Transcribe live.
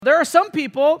There are some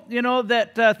people,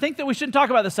 that think that we shouldn't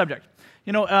talk about this subject,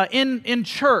 in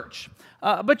church.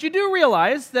 But you do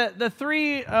realize that the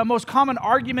three most common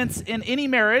arguments in any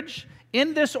marriage,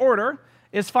 in this order,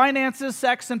 is finances,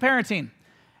 sex, and parenting.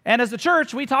 And as a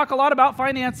church, we talk a lot about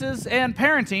finances and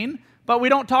parenting, but we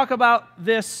don't talk about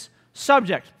this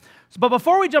subject. But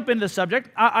before we jump into this subject,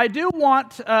 I do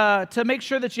want to make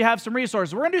sure that you have some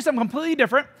resources. We're going to do something completely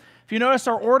different. If you notice,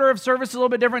 our order of service is a little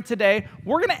bit different today.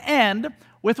 We're going to end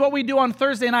with what we do on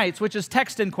Thursday nights, which is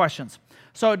text-in questions.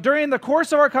 So during the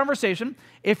course of our conversation,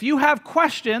 if you have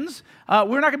questions,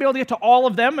 we're not going to be able to get to all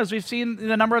of them as we've seen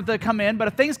the number of them come in, but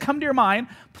if things come to your mind,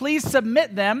 please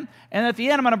submit them, and at the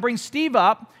end, I'm going to bring Steve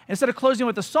up. Instead of closing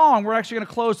with a song, we're actually going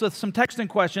to close with some text-in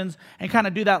questions and kind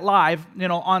of do that live,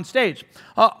 on stage.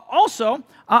 Also,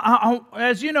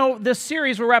 as you know, this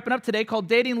series we're wrapping up today called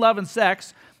Dating, Love, and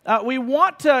Sex, we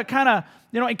want to kind of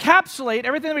encapsulate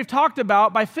everything that we've talked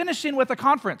about by finishing with a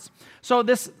conference. So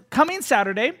this coming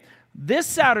Saturday,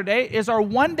 is our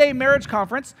one-day marriage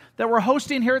conference that we're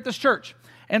hosting here at this church.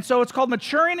 And so it's called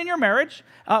Maturing in Your Marriage.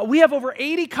 We have over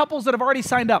 80 couples that have already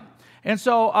signed up. And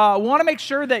so we want to make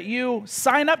sure that you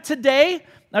sign up today.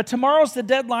 Tomorrow's the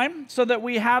deadline so that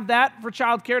we have that for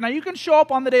childcare. Now, you can show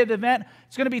up on the day of the event.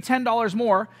 It's going to be $10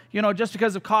 more, just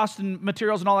because of cost and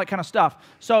materials and all that kind of stuff.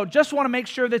 So just want to make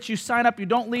sure that you sign up. You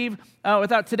don't leave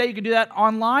without today. You can do that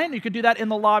online. You can do that in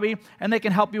the lobby, and they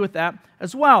can help you with that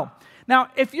as well. Now,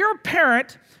 if you're a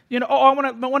parent,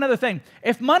 one other thing.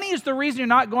 If money is the reason you're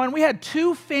not going, we had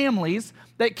two families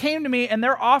that came to me, and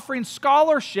they're offering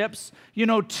scholarships,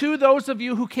 to those of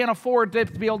you who can't afford to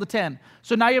be able to attend.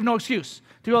 So now you have no excuse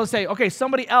to be able to say, okay,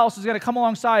 somebody else is going to come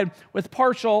alongside with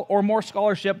partial or more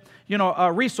scholarship,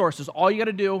 resources. All you got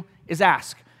to do is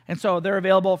ask. And so they're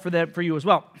available for you as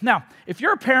well. Now, if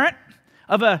you're a parent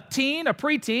of a teen, a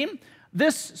preteen,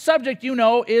 this subject,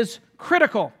 is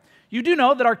critical. You do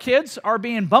know that our kids are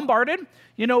being bombarded,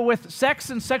 with sex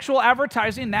and sexual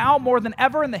advertising now more than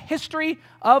ever in the history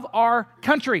of our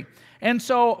country. And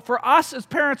so for us as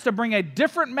parents to bring a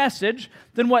different message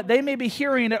than what they may be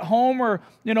hearing at home or,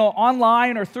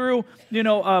 online or through,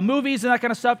 movies and that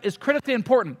kind of stuff is critically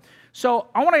important. So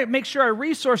I want to make sure I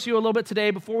resource you a little bit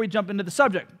today before we jump into the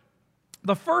subject.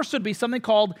 The first would be something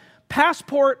called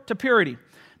Passport to Purity.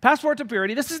 Passport to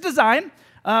Purity. This is designed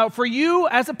for you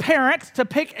as a parent to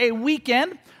pick a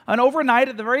weekend, an overnight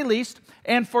at the very least,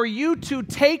 and for you to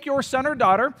take your son or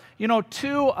daughter,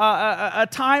 to a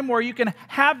time where you can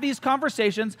have these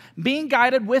conversations, being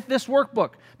guided with this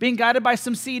workbook, being guided by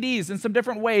some CDs and some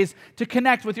different ways to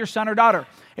connect with your son or daughter.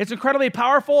 It's incredibly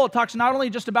powerful. It talks not only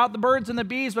just about the birds and the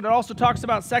bees, but it also talks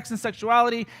about sex and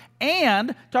sexuality,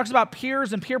 and talks about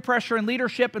peers and peer pressure and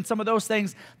leadership and some of those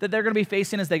things that they're going to be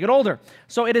facing as they get older.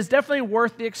 So it is definitely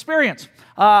worth the experience.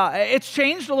 It's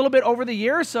changed a little bit over the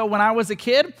years. So when I was a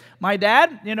kid, my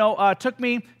dad, took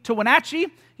me to Wenatchee.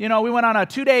 We went on a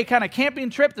 2-day kind of camping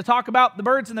trip to talk about the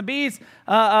birds and the bees,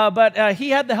 but he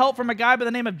had the help from a guy by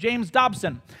the name of James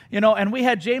Dobson, and we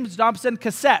had James Dobson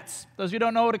cassettes. Those of you who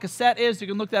don't know what a cassette is, you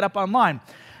can look that up online.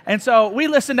 And so we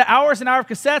listened to hours and hours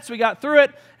of cassettes. We got through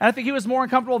it, and I think he was more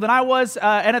uncomfortable than I was.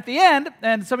 And at the end,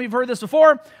 and some of you have heard this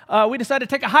before, we decided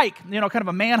to take a hike, kind of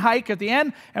a man hike at the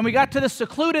end, and we got to this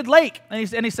secluded lake.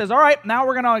 And he says, all right, now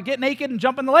we're going to get naked and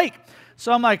jump in the lake.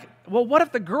 So I'm like, well, what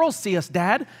if the girls see us,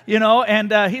 Dad?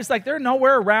 And he's like, they're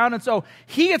nowhere around. And so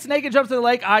he gets naked, jumps to the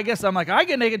lake. I guess I'm like, I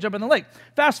get naked, jump in the lake.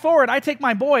 Fast forward, I take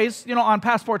my boys, on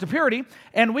Passport to Purity,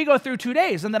 and we go through 2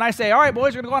 days. And then I say, all right,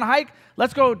 boys, we're going to go on a hike.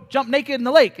 Let's go jump naked in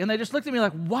the lake. And they just looked at me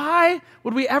like, why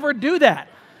would we ever do that?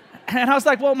 And I was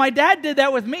like, well, my dad did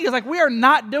that with me. He's like, we are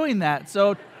not doing that.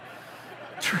 So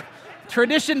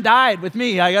tradition died with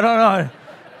me. I don't know.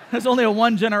 It's only a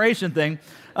one-generation thing.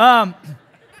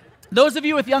 Those of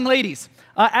you with young ladies,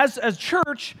 as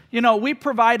church, we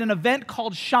provide an event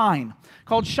called Shine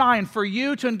for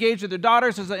you to engage with your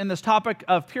daughters in this topic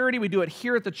of purity. We do it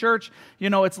here at the church.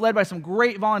 It's led by some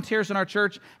great volunteers in our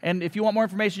church, and if you want more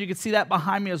information, you can see that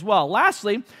behind me as well.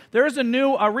 Lastly, there is a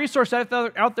new resource out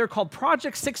there called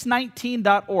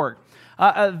project619.org.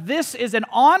 This is an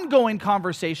ongoing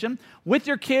conversation with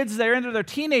your kids that are into their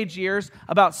teenage years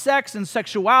about sex and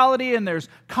sexuality, and there's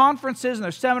conferences and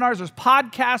there's seminars, there's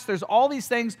podcasts, there's all these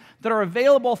things that are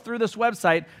available through this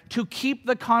website to keep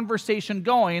the conversation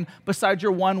going besides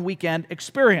your one weekend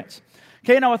experience.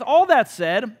 Okay, now with all that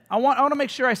said, I want to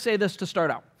make sure I say this to start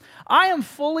out. I am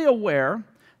fully aware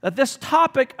that this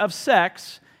topic of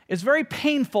sex is very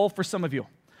painful for some of you.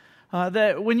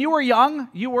 That when you were young,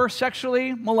 you were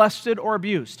sexually molested or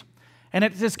abused. And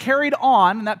it has carried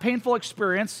on, that painful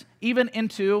experience, even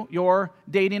into your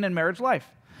dating and marriage life.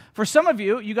 For some of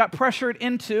you, you got pressured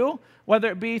into whether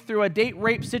it be through a date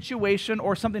rape situation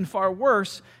or something far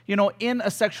worse, in a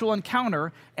sexual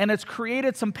encounter, and it's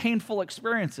created some painful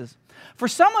experiences. For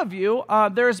some of you,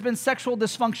 there has been sexual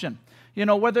dysfunction,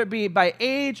 whether it be by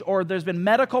age or there's been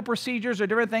medical procedures or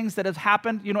different things that have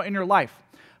happened, in your life.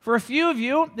 For a few of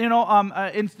you,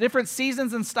 in different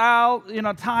seasons and style,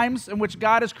 times in which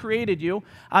God has created you,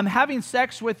 having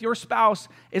sex with your spouse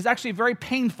is actually very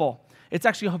painful. It's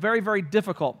actually very, very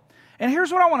difficult. And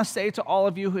here's what I want to say to all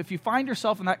of you if you find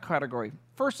yourself in that category.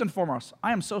 First and foremost,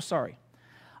 I am so sorry.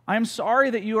 I am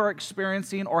sorry that you are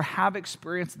experiencing or have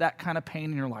experienced that kind of pain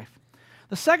in your life.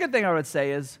 The second thing I would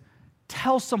say is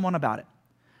tell someone about it.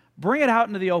 Bring it out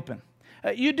into the open.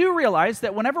 You do realize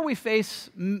that whenever we face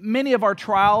many of our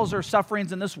trials or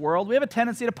sufferings in this world, we have a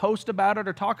tendency to post about it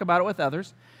or talk about it with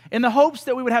others in the hopes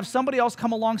that we would have somebody else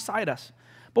come alongside us.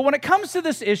 But when it comes to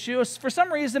this issue, for some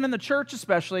reason in the church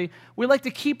especially, we like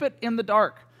to keep it in the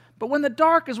dark. But when the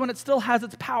dark is when it still has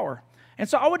its power. And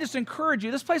so I would just encourage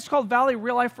you, this place is called Valley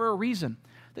Real Life for a reason,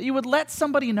 that you would let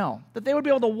somebody know, that they would be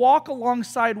able to walk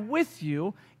alongside with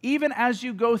you even as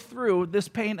you go through this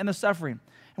pain and the suffering.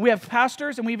 And we have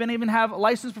pastors, and we even have a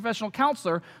licensed professional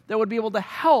counselor that would be able to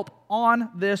help on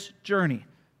this journey.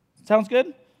 Sounds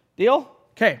good? Deal?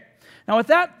 Okay. Now, with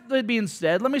that being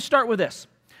said, let me start with this.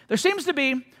 There seems to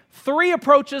be 3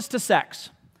 approaches to sex: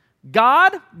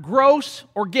 God, gross,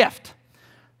 or gift.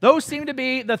 Those seem to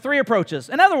be the 3 approaches.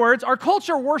 In other words, our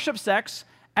culture worships sex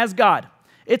as God.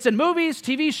 It's in movies,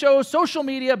 TV shows, social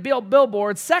media,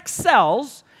 billboards. Sex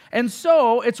sells. And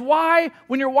so it's why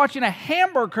when you're watching a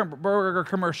hamburger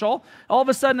commercial, all of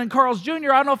a sudden in Carl's Jr.,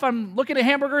 I don't know if I'm looking at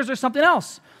hamburgers or something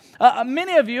else.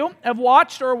 Many of you have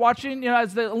watched or are watching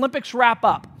as the Olympics wrap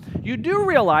up. You do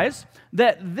realize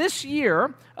that this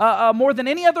year, more than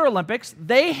any other Olympics,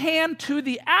 they hand to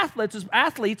the athletes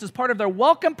as part of their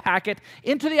welcome packet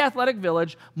into the athletic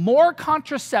village, more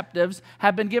contraceptives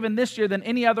have been given this year than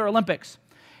any other Olympics.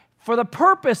 For the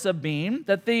purpose of being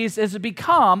that these has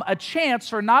become a chance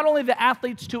for not only the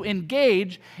athletes to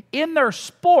engage in their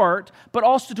sport, but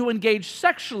also to engage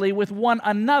sexually with one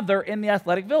another in the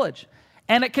athletic village.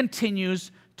 And it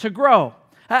continues to grow.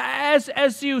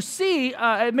 As you see,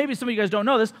 maybe some of you guys don't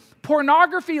know this,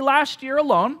 pornography last year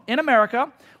alone in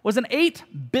America was an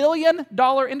 $8 billion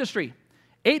industry.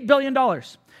 $8 billion.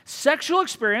 Sexual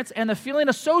experience and the feeling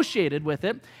associated with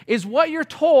it is what you're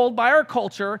told by our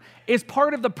culture is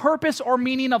part of the purpose or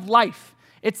meaning of life.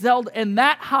 It's held in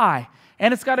that high,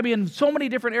 and it's got to be in so many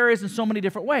different areas in so many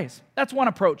different ways. That's one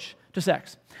approach to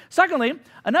sex. Secondly,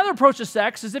 another approach to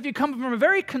sex is if you come from a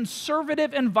very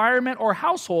conservative environment or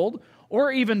household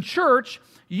or even church,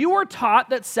 you are taught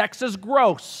that sex is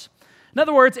gross. In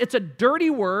other words, it's a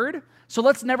dirty word, so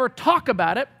let's never talk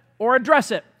about it or address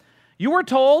it. You were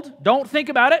told, don't think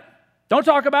about it, don't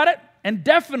talk about it, and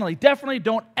definitely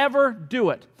don't ever do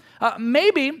it.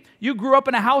 Maybe you grew up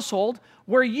in a household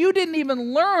where you didn't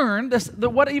even learn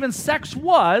what even sex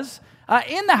was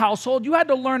in the household. You had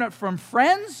to learn it from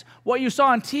friends, what you saw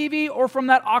on TV, or from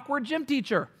that awkward gym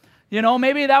teacher.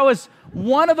 Maybe that was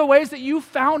one of the ways that you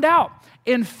found out.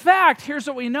 In fact, here's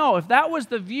what we know. If that was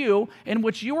the view in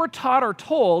which you were taught or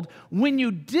told when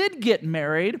you did get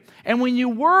married and when you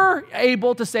were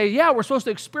able to say, yeah, we're supposed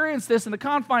to experience this in the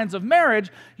confines of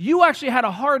marriage, you actually had a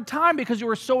hard time because you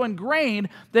were so ingrained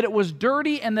that it was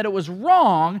dirty and that it was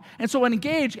wrong. And so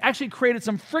engage actually created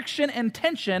some friction and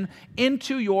tension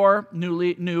into your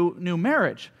new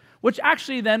marriage, which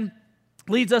actually then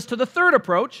leads us to the third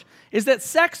approach, is that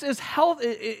sex is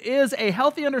a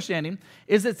healthy understanding,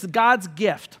 is it's God's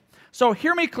gift. So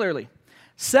hear me clearly.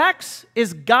 Sex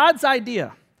is God's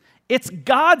idea. It's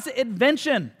God's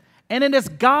invention, and it is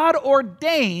God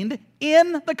ordained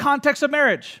in the context of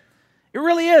marriage. It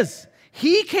really is.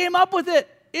 He came up with it.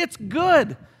 It's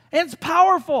good, and it's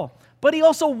powerful. But he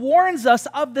also warns us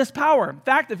of this power. In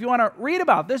fact, if you want to read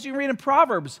about this, you can read in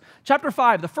Proverbs chapter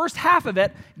 5. The first half of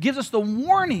it gives us the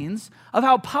warnings of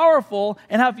how powerful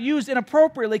and how used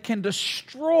inappropriately can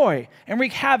destroy and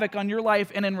wreak havoc on your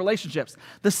life and in relationships.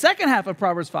 The second half of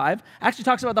Proverbs 5 actually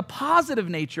talks about the positive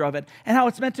nature of it and how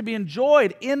it's meant to be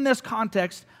enjoyed in this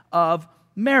context of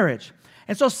marriage.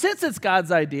 And so since it's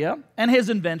God's idea and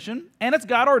his invention and it's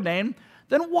God ordained,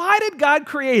 then why did God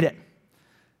create it?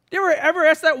 You ever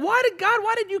ask that?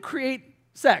 Why did you create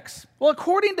sex? Well,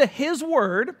 according to his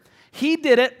word, he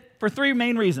did it for 3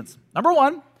 main reasons. Number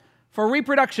 1, for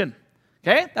reproduction.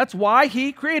 Okay? That's why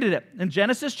he created it. In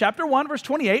Genesis chapter 1, verse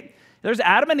 28, there's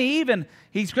Adam and Eve, and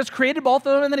he's just created both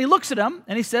of them, and then he looks at them,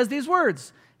 and he says these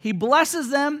words. He blesses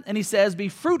them, and he says, be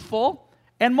fruitful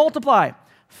and multiply.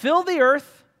 Fill the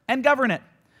earth and govern it.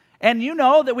 And you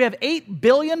know that we have 8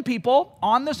 billion people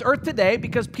on this earth today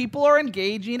because people are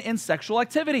engaging in sexual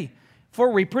activity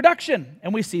for reproduction.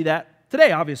 And we see that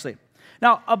today, obviously.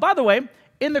 Now, by the way,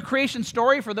 in the creation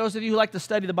story, for those of you who like to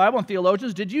study the Bible and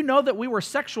theologians, did you know that we were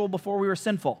sexual before we were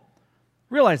sinful?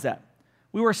 Realize that.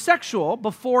 We were sexual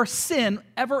before sin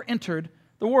ever entered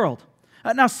the world.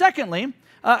 Now, secondly,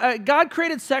 God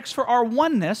created sex for our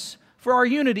oneness, for our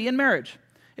unity in marriage.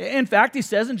 In fact, he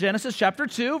says in Genesis chapter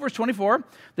 2, verse 24,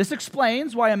 this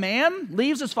explains why a man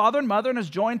leaves his father and mother and is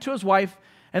joined to his wife,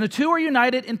 and the two are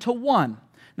united into one.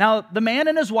 Now, the man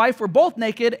and his wife were both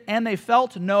naked, and they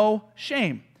felt no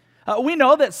shame. We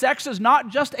know that sex is not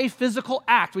just a physical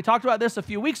act. We talked about this a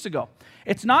few weeks ago.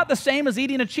 It's not the same as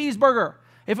eating a cheeseburger.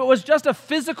 If it was just a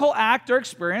physical act or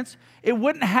experience, it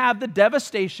wouldn't have the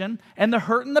devastation and the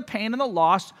hurt and the pain and the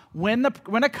loss when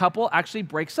a couple actually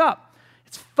breaks up.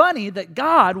 It's funny that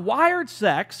God wired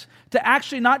sex to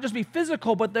actually not just be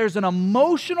physical, but there's an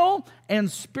emotional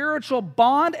and spiritual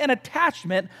bond and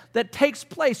attachment that takes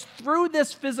place through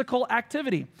this physical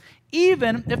activity,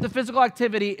 even if the physical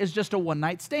activity is just a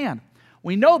one-night stand.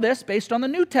 We know this based on the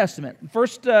New Testament. In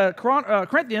 1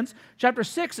 Corinthians chapter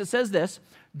 6, it says this,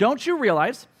 "Don't you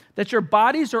realize that your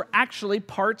bodies are actually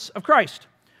parts of Christ?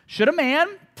 Should a man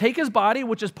take his body,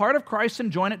 which is part of Christ,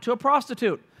 and join it to a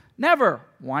prostitute? Never.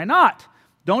 Why not?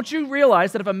 Don't you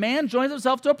realize that if a man joins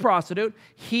himself to a prostitute,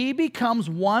 he becomes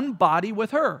one body with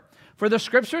her? For the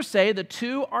scriptures say the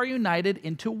two are united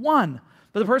into one.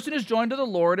 But the person who's joined to the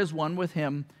Lord is one with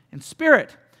him in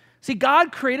spirit." See,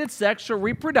 God created sex for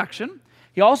reproduction.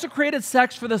 He also created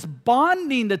sex for this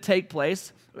bonding to take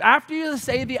place after you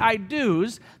say the I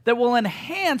do's that will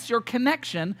enhance your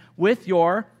connection with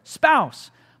your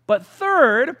spouse. But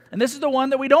third, and this is the one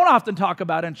that we don't often talk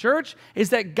about in church, is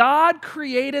that God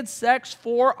created sex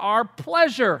for our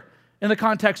pleasure in the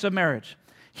context of marriage.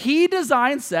 He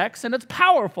designed sex, and it's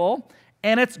powerful,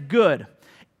 and it's good.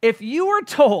 If you were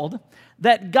told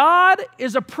that God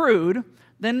is a prude,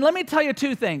 then let me tell you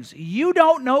two things. You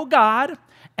don't know God,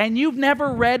 and you've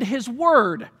never read His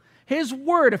Word. His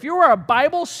Word, if you are a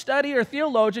Bible study or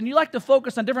theologian, you like to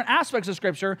focus on different aspects of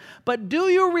Scripture, but do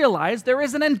you realize there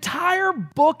is an entire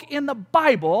book in the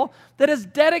Bible that is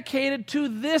dedicated to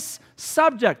this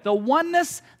subject, the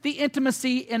oneness, the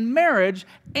intimacy in marriage,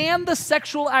 and the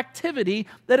sexual activity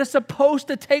that is supposed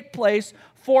to take place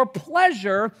for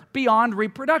pleasure beyond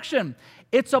reproduction.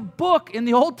 It's a book in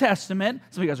the Old Testament,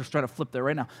 some of you guys are trying to flip there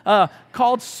right now,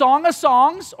 called Song of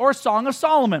Songs or Song of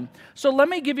Solomon. So let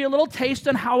me give you a little taste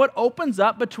on how it opens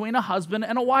up between a husband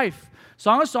and a wife.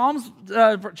 Song of Songs,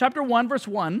 chapter 1, verse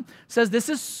 1, says, "This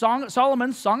is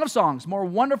Solomon's Song of Songs, more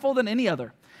wonderful than any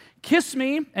other. Kiss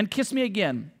me and kiss me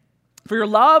again, for your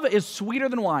love is sweeter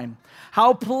than wine.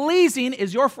 How pleasing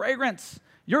is your fragrance.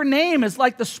 Your name is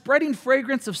like the spreading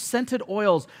fragrance of scented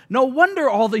oils. No wonder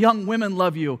all the young women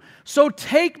love you. So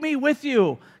take me with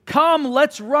you. Come,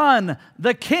 let's run.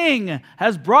 The king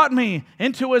has brought me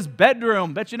into his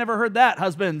bedroom." Bet you never heard that,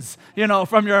 husbands,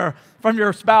 from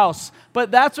your spouse.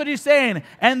 But that's what he's saying.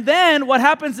 And then what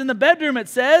happens in the bedroom, it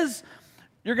says,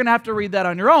 you're going to have to read that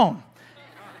on your own.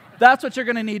 That's what you're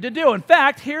going to need to do. In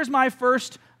fact, here's my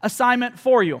first assignment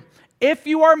for you. If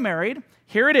you are married,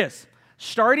 here it is.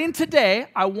 Starting today,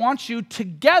 I want you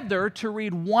together to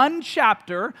read one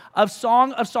chapter of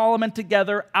Song of Solomon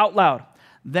together out loud.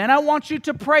 Then I want you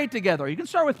to pray together. You can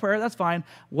start with prayer, that's fine.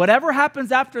 Whatever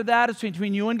happens after that is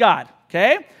between you and God,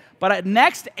 okay? But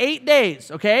next 8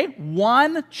 days, okay,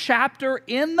 one chapter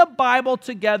in the Bible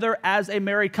together as a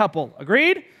married couple.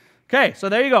 Agreed? Okay, so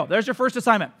there you go. There's your first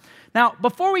assignment. Now,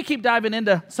 before we keep diving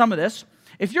into some of this,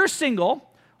 if you're single,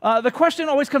 the question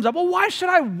always comes up, well, why should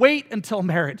I wait until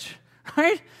marriage?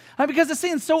 Right? Because it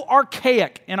seems so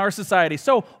archaic in our society,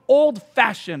 so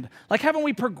old-fashioned. Like, haven't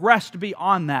we progressed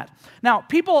beyond that? Now,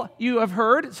 people you have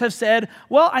heard have said,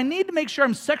 well, I need to make sure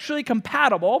I'm sexually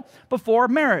compatible before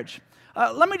marriage.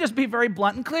 Let me just be very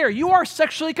blunt and clear. You are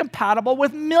sexually compatible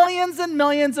with millions and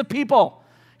millions of people.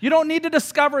 You don't need to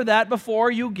discover that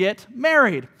before you get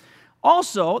married.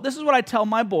 Also, this is what I tell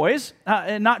my boys,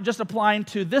 and not just applying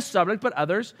to this subject, but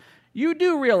others. You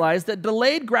do realize that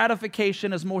delayed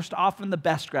gratification is most often the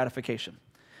best gratification.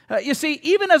 You see,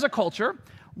 even as a culture,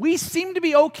 we seem to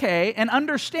be okay and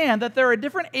understand that there are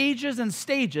different ages and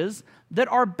stages that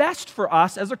are best for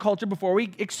us as a culture before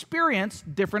we experience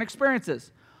different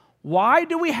experiences. Why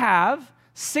do we have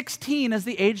 16 as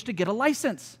the age to get a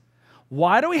license?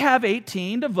 Why do we have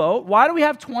 18 to vote? Why do we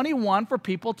have 21 for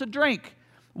people to drink?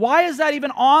 Why is that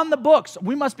even on the books?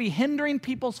 We must be hindering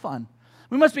people's fun.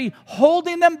 We must be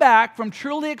holding them back from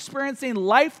truly experiencing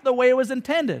life the way it was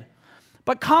intended.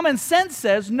 But common sense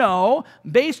says, no,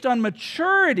 based on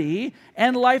maturity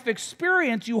and life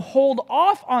experience, you hold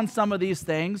off on some of these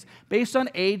things based on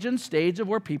age and stage of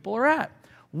where people are at.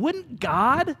 Wouldn't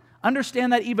God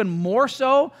understand that even more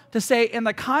so to say, in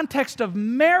the context of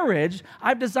marriage,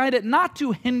 I've designed it not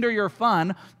to hinder your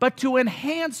fun, but to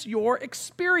enhance your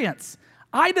experience.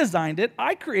 I designed it,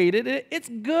 I created it, it's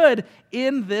good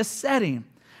in this setting.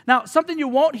 Now, something you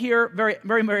won't hear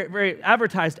very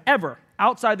advertised ever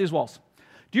outside these walls.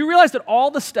 Do you realize that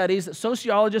all the studies that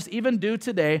sociologists even do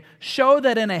today show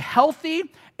that in a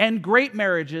healthy and great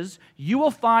marriages, you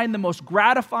will find the most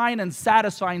gratifying and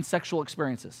satisfying sexual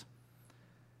experiences?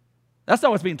 That's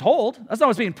not what's being told. That's not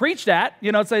what's being preached at.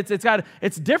 You know,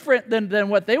 it's different than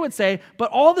what they would say,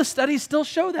 but all the studies still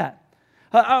show that.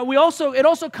 It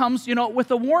also comes,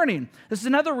 with a warning. This is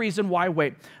another reason why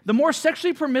wait. The more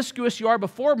sexually promiscuous you are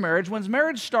before marriage, when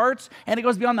marriage starts and it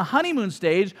goes beyond the honeymoon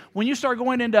stage, when you start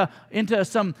going into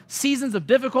some seasons of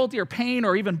difficulty or pain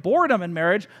or even boredom in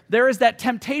marriage, there is that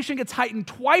temptation gets heightened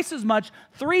twice as much,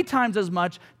 3 times as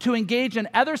much to engage in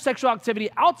other sexual activity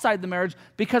outside the marriage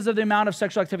because of the amount of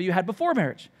sexual activity you had before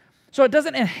marriage. So it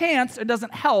doesn't enhance, it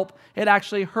doesn't help, it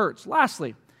actually hurts.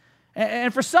 Lastly,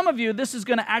 and for some of you, this is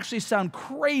going to actually sound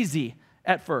crazy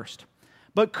at first.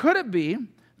 But could it be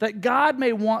that God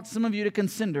may want some of you to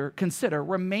consider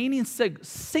remaining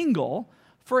single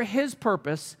for His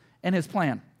purpose and His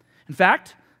plan? In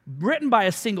fact, written by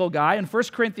a single guy in 1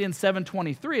 Corinthians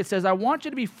 7:23, it says, I want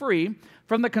you to be free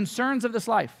from the concerns of this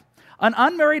life. An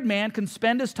unmarried man can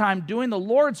spend his time doing the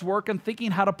Lord's work and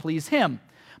thinking how to please Him.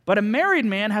 But a married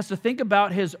man has to think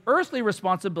about his earthly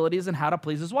responsibilities and how to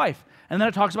please his wife. And then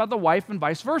it talks about the wife and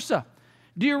vice versa.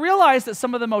 Do you realize that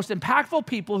some of the most impactful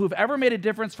people who've ever made a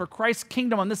difference for Christ's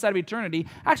kingdom on this side of eternity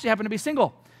actually happen to be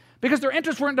single? Because their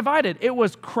interests weren't divided. It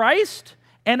was Christ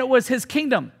and it was His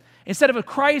kingdom. Instead of a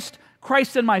Christ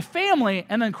in my family,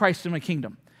 and then Christ in my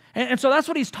kingdom. And so that's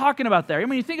what he's talking about there. I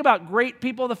mean, you think about great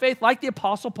people of the faith like the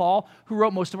Apostle Paul, who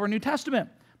wrote most of our New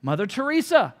Testament. Mother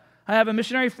Teresa. I have a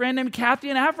missionary friend named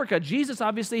Kathy in Africa. Jesus,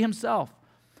 obviously, Himself.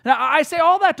 Now, I say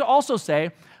all that to also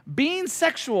say, being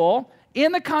sexual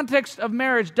in the context of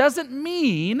marriage doesn't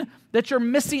mean that you're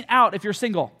missing out if you're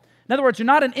single. In other words, you're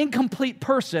not an incomplete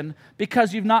person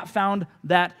because you've not found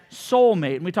that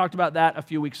soulmate. And we talked about that a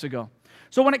few weeks ago.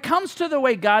 So when it comes to the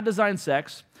way God designed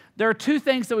sex, there are 2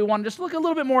 things that we want to just look a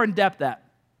little bit more in depth at.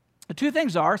 The 2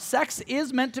 things are, sex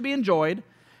is meant to be enjoyed,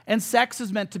 and sex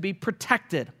is meant to be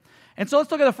protected. And so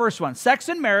let's look at the first one. Sex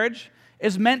in marriage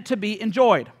is meant to be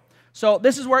enjoyed. So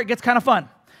this is where it gets kind of fun.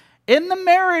 In the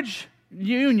marriage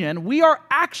union, we are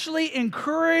actually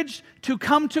encouraged to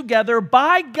come together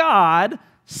by God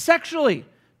sexually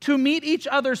to meet each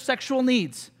other's sexual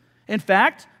needs. In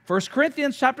fact, 1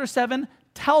 Corinthians chapter 7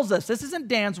 tells us, this isn't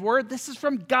Dan's word, this is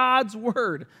from God's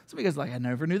word. Some of you guys are like, I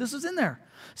never knew this was in there.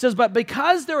 It says, but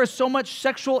because there is so much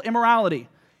sexual immorality.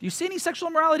 Do you see any sexual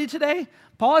immorality today?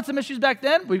 Paul had some issues back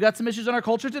then. We've got some issues in our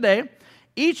culture today.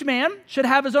 Each man should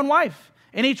have his own wife,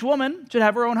 and each woman should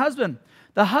have her own husband.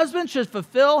 The husband should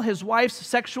fulfill his wife's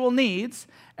sexual needs,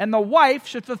 and the wife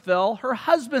should fulfill her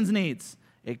husband's needs.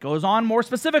 It goes on more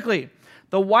specifically.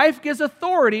 The wife gives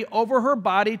authority over her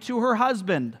body to her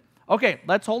husband. Okay,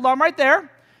 let's hold on right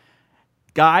there.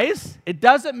 Guys, it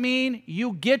doesn't mean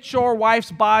you get your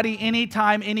wife's body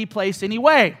anytime, any place, any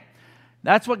way.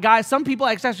 That's what some people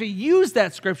actually use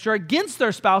that scripture against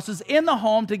their spouses in the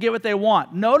home to get what they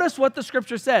want. Notice what the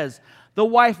scripture says. The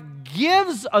wife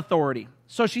gives authority.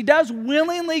 So she does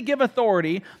willingly give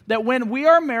authority that when we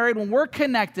are married, when we're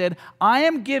connected, I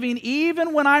am giving,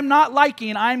 even when I'm not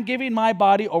liking, I'm giving my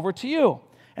body over to you.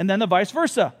 And then the vice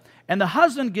versa. And the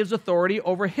husband gives authority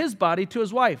over his body to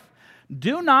his wife.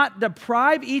 Do not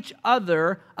deprive each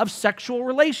other of sexual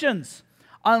relations,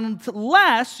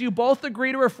 unless you both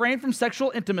agree to refrain from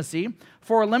sexual intimacy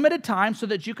for a limited time so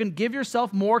that you can give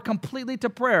yourself more completely to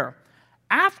prayer.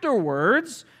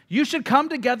 Afterwards, you should come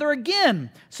together again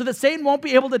so that Satan won't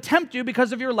be able to tempt you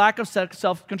because of your lack of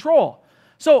self-control.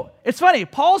 So it's funny.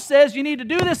 Paul says you need to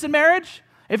do this in marriage.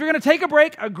 If you're going to take a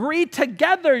break, agree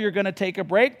together you're going to take a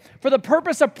break for the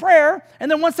purpose of prayer.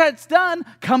 And then once that's done,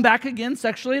 come back again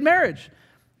sexually in marriage.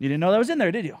 You didn't know that was in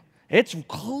there, did you? It's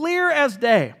clear as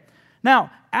day.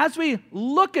 Now, as we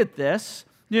look at this,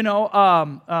 I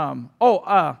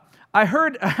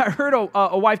heard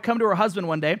a wife come to her husband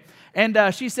one day, and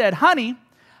she said, honey,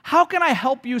 how can I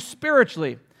help you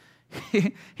spiritually?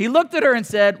 He looked at her and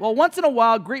said, well, once in a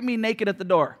while, greet me naked at the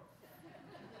door.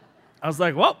 I was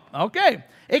like, well, okay.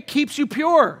 It keeps you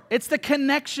pure. It's the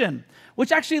connection,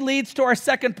 which actually leads to our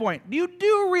second point. You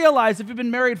do realize, if you've been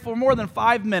married for more than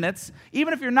 5 minutes,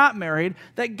 even if you're not married,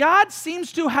 that God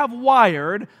seems to have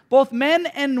wired both men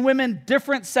and women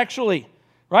different sexually,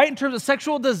 right? In terms of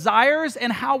sexual desires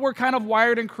and how we're kind of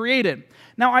wired and created.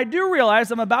 Now, I do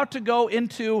realize I'm about to go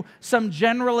into some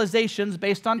generalizations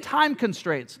based on time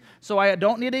constraints. So I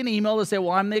don't need an email to say,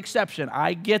 well, I'm the exception.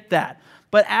 I get that.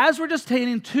 But as we're just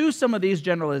attaining to some of these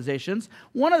generalizations,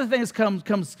 one of the things comes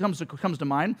to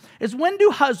mind is, when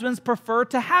do husbands prefer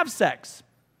to have sex?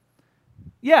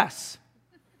 Yes.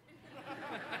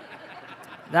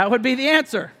 That would be the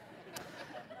answer.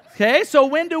 Okay, so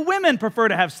when do women prefer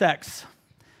to have sex?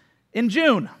 In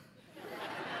June.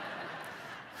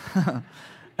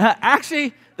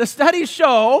 Actually, the studies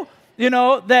show,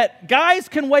 that guys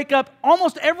can wake up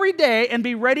almost every day and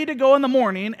be ready to go in the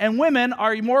morning, and women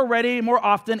are more ready more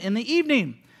often in the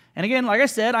evening. And again, like I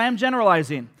said, I am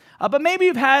generalizing. But maybe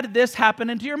you've had this happen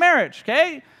into your marriage,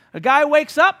 okay? A guy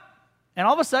wakes up, and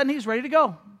all of a sudden he's ready to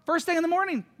go. First thing in the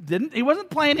morning. He wasn't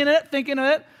planning it, thinking of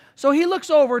it. So he looks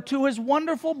over to his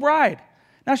wonderful bride.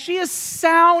 Now, she is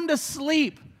sound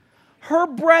asleep. Her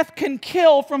breath can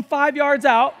kill from 5 yards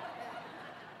out.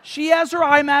 She has her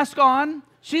eye mask on.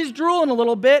 She's drooling a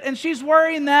little bit, and she's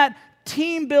wearing that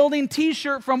team-building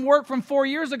T-shirt from work from 4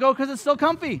 years ago because it's still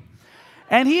comfy.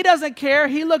 And he doesn't care.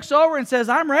 He looks over and says,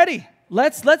 I'm ready.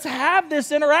 Let's have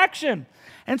this interaction.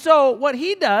 And so what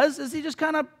he does is he just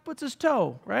kind of puts his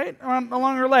toe, right,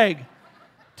 along her leg,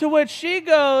 to which she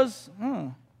goes,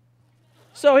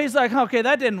 So he's like, okay,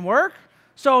 that didn't work.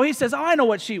 So he says, I know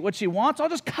what she wants. I'll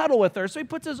just cuddle with her. So he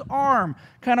puts his arm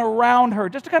kind of around her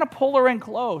just to kind of pull her in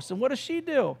close. And what does she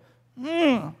do?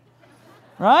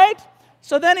 Right?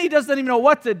 So then he doesn't even know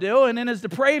what to do. And in his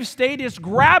depraved state, he just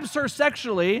grabs her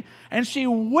sexually. And she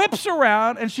whips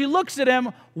around and she looks at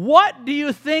him. What do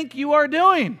you think you are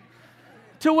doing?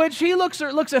 To which he looks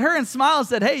at her and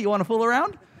smiles and said, hey, you want to fool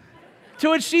around?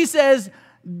 To which she says,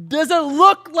 does it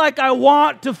look like I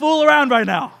want to fool around right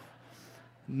now?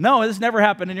 No, this never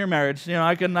happened in your marriage.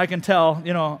 I can tell,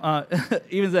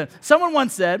 even then. Someone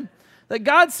once said that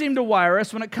God seemed to wire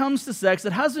us when it comes to sex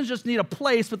that husbands just need a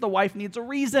place, but the wife needs a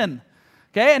reason.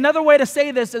 Okay? Another way to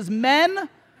say this is, men,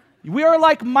 we are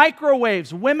like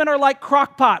microwaves. Women are like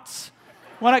crock pots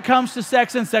when it comes to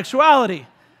sex and sexuality.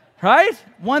 Right?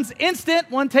 One's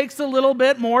instant, one takes a little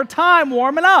bit more time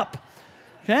warming up.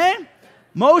 Okay?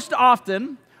 Most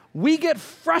often, we get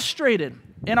frustrated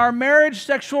in our marriage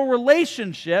sexual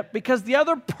relationship because the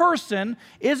other person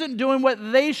isn't doing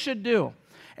what they should do.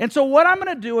 And so what I'm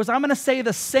going to do is I'm going to say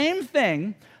the same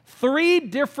thing 3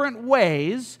 different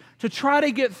ways to try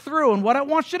to get through. And what I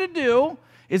want you to do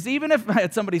is, even if I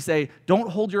had somebody say, don't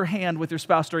hold your hand with your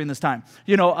spouse during this time,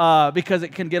 because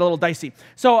it can get a little dicey.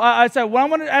 So I said, what I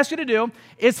want to ask you to do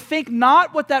is think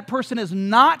not what that person is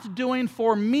not doing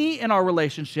for me in our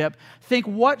relationship. Think,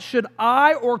 what should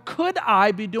I or could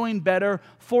I be doing better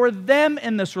for them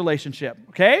in this relationship,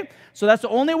 okay? So that's the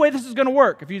only way this is going to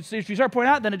work. If you start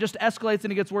pointing out, then it just escalates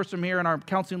and it gets worse from here, and our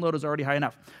counseling load is already high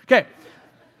enough. Okay,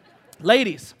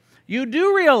 ladies, you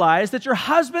do realize that your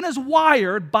husband is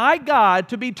wired by God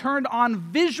to be turned on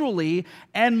visually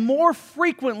and more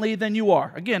frequently than you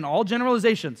are. Again, all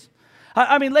generalizations.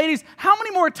 Ladies, how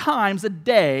many more times a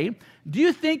day do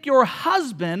you think your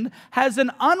husband has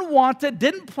an unwanted,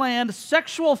 didn't plan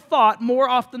sexual thought more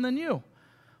often than you?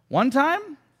 1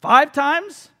 time? 5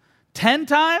 times? 10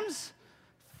 times?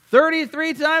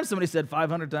 33 times? Somebody said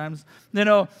 500 times.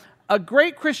 A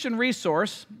great Christian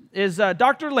resource is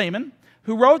Dr. Lehman,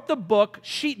 who wrote the book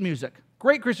Sheet Music.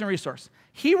 Great Christian resource.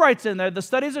 He writes in there, the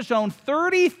studies have shown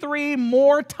 33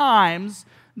 more times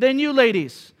than you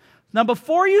ladies. Now,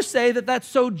 before you say that that's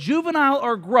so juvenile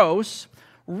or gross,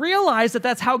 realize that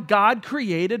that's how God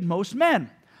created most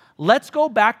men. Let's go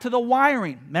back to the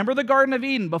wiring. Remember the Garden of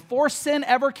Eden, before sin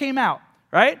ever came out,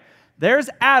 right?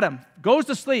 There's Adam, goes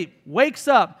to sleep, wakes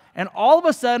up, and all of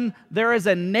a sudden, there is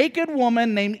a naked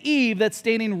woman named Eve that's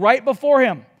standing right before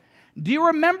him. Do you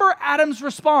remember Adam's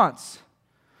response?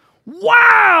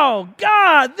 Wow,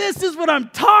 God, this is what I'm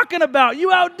talking about.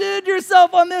 You outdid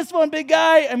yourself on this one, big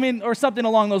guy. Or something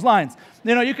along those lines.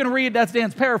 You can read, that's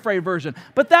Dan's paraphrase version.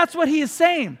 But that's what he is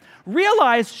saying.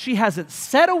 Realize she hasn't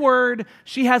said a word,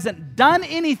 she hasn't done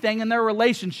anything in their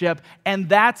relationship, and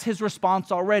that's his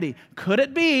response already. Could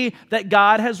it be that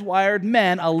God has wired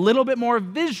men a little bit more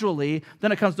visually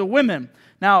than it comes to women?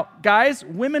 Now, guys,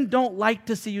 women don't like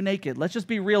to see you naked. Let's just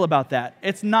be real about that.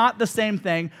 It's not the same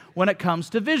thing when it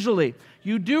comes to visually.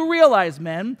 You do realize,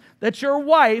 men, that your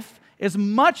wife is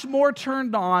much more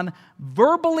turned on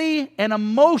verbally and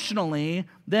emotionally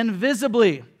than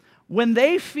visibly. When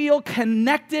they feel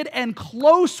connected and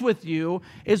close with you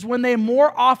is when they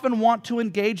more often want to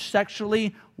engage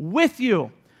sexually with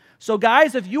you. So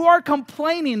guys, if you are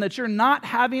complaining that you're not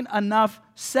having enough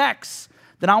sex,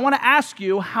 then I want to ask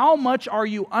you, how much are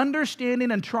you understanding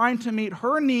and trying to meet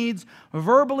her needs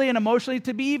verbally and emotionally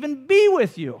to even be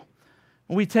with you?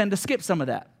 We tend to skip some of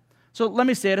that. So let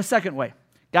me say it a second way.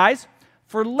 Guys,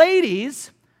 for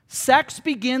ladies, sex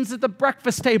begins at the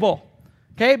breakfast table.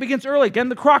 Okay, it begins early. Again,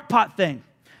 the crock pot thing.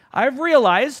 I've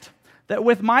realized that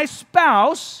with my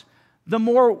spouse, the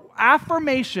more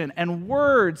affirmation and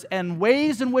words and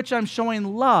ways in which I'm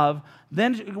showing love,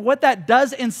 then what that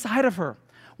does inside of her.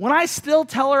 When I still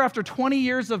tell her after 20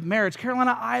 years of marriage,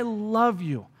 Carolina, I love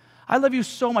you. I love you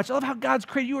so much. I love how God's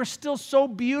created you. You are still so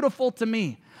beautiful to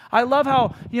me. I love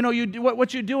how, you do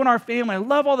what you do in our family. I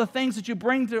love all the things that you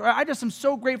bring to. I just am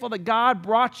so grateful that God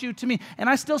brought you to me. And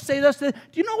I still say this. Do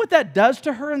you know what that does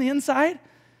to her on the inside?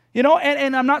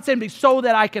 And I'm not saying so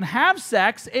that I can have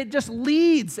sex. It just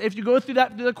leads, if you go through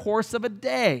the course of a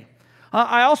day.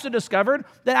 I also discovered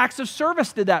that acts of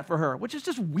service did that for her, which is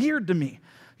just weird to me.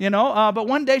 But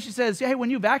one day she says, hey, when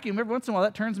you vacuum, every once in a while,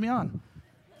 that turns me on.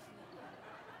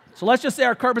 So let's just say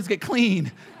our carpets get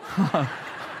clean.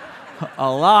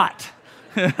 A lot.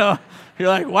 You're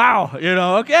like, wow,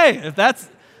 okay, if that's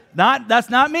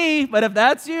not me, but if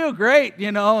that's you, great,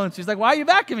 And she's like, why are you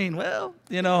vacuuming? Well,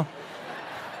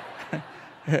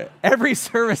 every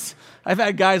service I've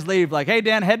had guys leave like, hey,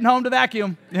 Dan, heading home to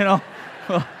vacuum,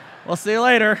 we'll see you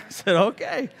later. I said,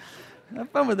 okay. Have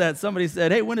fun with that. Somebody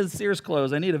said, hey, when does Sears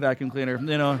close? I need a vacuum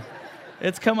cleaner.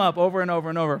 It's come up over and over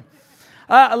and over.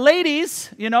 Ladies,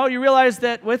 you realize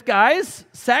that with guys,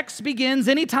 sex begins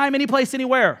anytime, any place,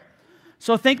 anywhere.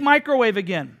 So think microwave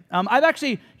again. I've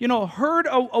actually, heard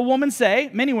a woman say,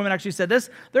 many women actually said this,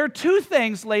 there are two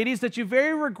things, ladies, that you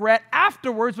very regret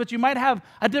afterwards, but you might have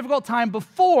a difficult time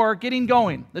before getting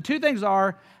going. The two things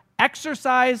are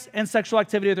exercise and sexual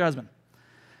activity with your husband.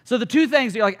 So the two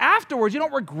things, you're like, afterwards, you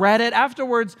don't regret it.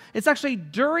 Afterwards, it's actually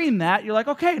during that, you're like,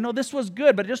 okay, no, this was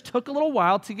good, but it just took a little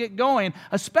while to get going,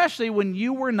 especially when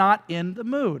you were not in the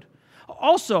mood.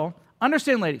 Also,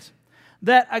 understand, ladies,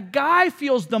 that a guy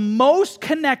feels the most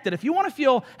connected. If you want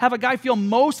to have a guy feel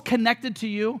most connected to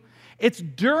you, it's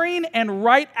during and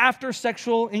right after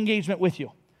sexual engagement with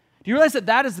you. Do you realize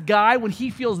that is the guy, when he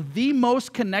feels the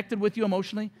most connected with you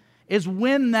emotionally, is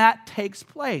when that takes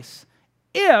place.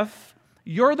 If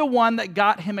you're the one that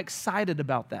got him excited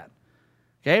about that.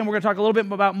 Okay, and we're going to talk a little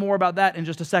bit more about that in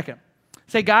just a second.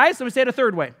 Say, guys, let me say it a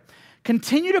third way.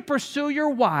 Continue to pursue your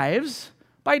wives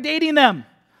by dating them.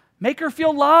 Make her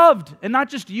feel loved and not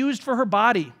just used for her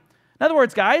body. In other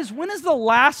words, guys, when is the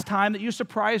last time that you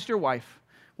surprised your wife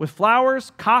with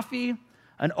flowers, coffee,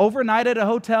 an overnight at a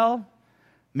hotel?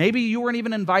 Maybe you weren't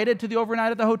even invited to the overnight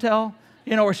at the hotel,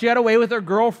 or she had a way with her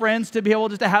girlfriends to be able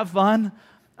just to have fun.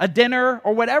 A dinner,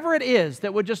 or whatever it is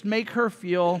that would just make her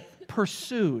feel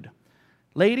pursued.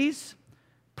 Ladies,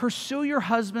 pursue your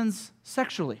husbands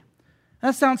sexually.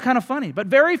 That sounds kind of funny, but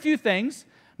very few things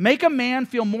make a man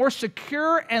feel more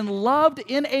secure and loved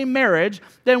in a marriage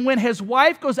than when his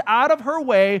wife goes out of her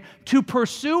way to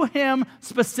pursue him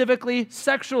specifically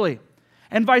sexually.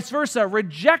 And vice versa,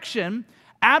 rejection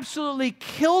absolutely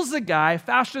kills a guy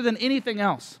faster than anything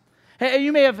else. Hey,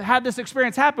 you may have had this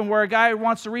experience happen where a guy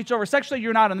wants to reach over sexually,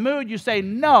 you're not in the mood, you say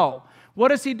no. What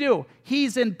does he do?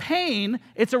 He's in pain.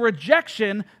 It's a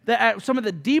rejection that at some of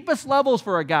the deepest levels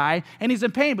for a guy, and he's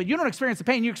in pain, but you don't experience the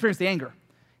pain, you experience the anger.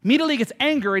 Immediately he gets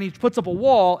anger and he puts up a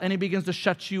wall and he begins to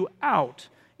shut you out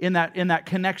in that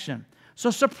connection. So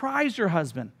surprise your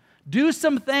husband. Do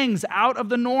some things out of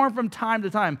the norm from time to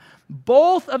time.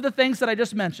 Both of the things that I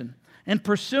just mentioned, and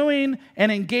pursuing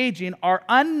and engaging, are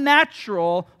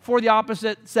unnatural for the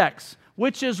opposite sex,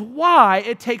 which is why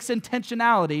it takes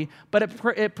intentionality, but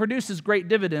it produces great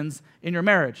dividends in your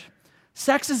marriage.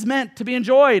 Sex is meant to be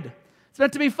enjoyed. It's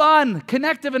meant to be fun,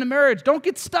 connective in a marriage. Don't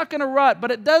get stuck in a rut,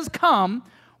 but it does come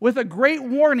with a great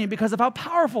warning because of how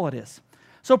powerful it is.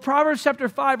 So Proverbs chapter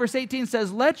 5, verse 18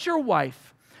 says, "Let your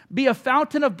wife be a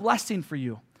fountain of blessing for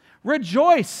you.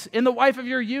 Rejoice in the wife of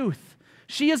your youth.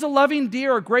 She is a loving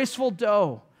deer, a graceful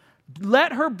doe.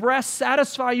 Let her breast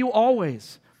satisfy you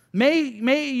always.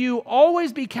 May you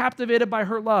always be captivated by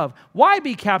her love. Why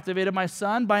be captivated, my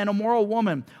son, by an immoral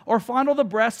woman, or fondle the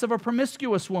breasts of a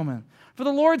promiscuous woman? For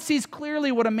the Lord sees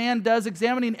clearly what a man does,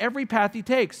 examining every path he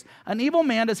takes. An evil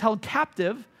man is held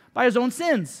captive by his own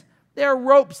sins. They are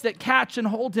ropes that catch and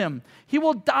hold him. He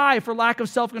will die for lack of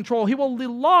self-control. He will be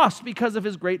lost because of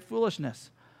his great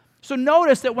foolishness." So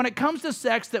notice that when it comes to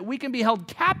sex, that we can be held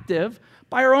captive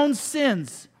by our own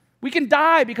sins. We can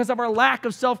die because of our lack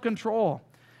of self-control.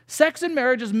 Sex in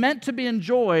marriage is meant to be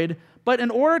enjoyed, but in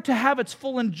order to have its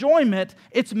full enjoyment,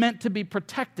 it's meant to be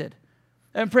protected.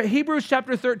 And Hebrews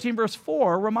chapter 13, verse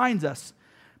 4 reminds us,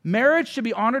 marriage should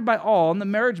be honored by all, and the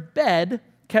marriage bed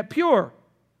kept pure.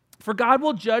 For God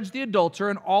will judge the adulterer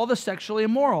and all the sexually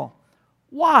immoral.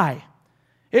 Why?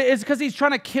 Is it because he's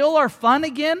trying to kill our fun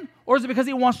again? Or is it because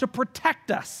he wants to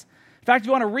protect us? In fact, if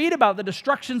you want to read about the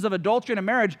destructions of adultery in a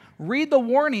marriage, read the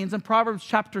warnings in Proverbs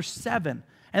chapter 7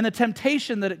 and the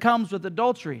temptation that it comes with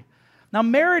adultery. Now,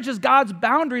 marriage is God's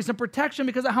boundaries and protection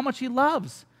because of how much he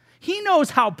loves. He knows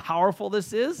how powerful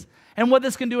this is and what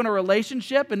this can do in a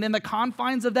relationship and in the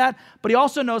confines of that, but he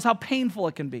also knows how painful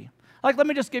it can be. Like, let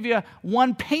me just give you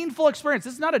one painful experience.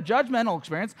 This is not a judgmental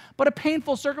experience, but a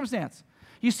painful circumstance.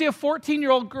 You see a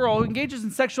 14-year-old girl who engages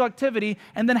in sexual activity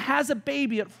and then has a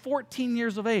baby at 14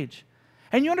 years of age.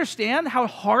 And you understand how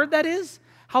hard that is,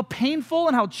 how painful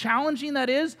and how challenging that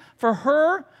is for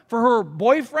her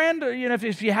boyfriend, or,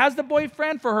 if she has the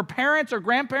boyfriend, for her parents or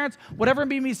grandparents, whatever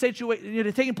may be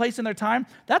taking place in their time.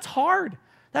 That's hard.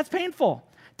 That's painful.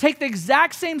 Take the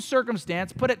exact same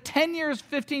circumstance, put it 10 years,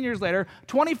 15 years later,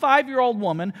 25-year-old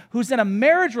woman who's in a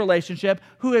marriage relationship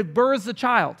who had birthed a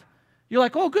child. You're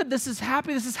like, oh, good, this is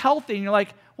happy, this is healthy. And you're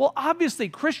like, well, obviously,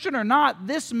 Christian or not,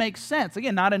 this makes sense.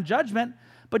 Again, not in judgment,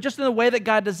 but just in the way that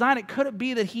God designed it. Could it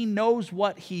be that he knows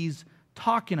what he's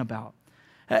talking about?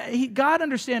 God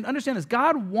understand this.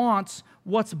 God wants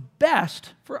what's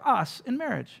best for us in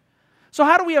marriage. So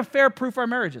how do we have fair proof our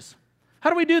marriages? How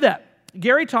do we do that?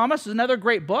 Gary Thomas is another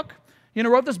great book.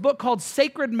 Wrote this book called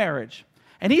Sacred Marriage.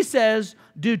 And he says,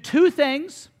 do 2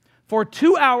 things for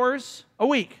 2 hours a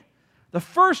week. The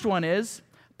first one is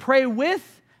pray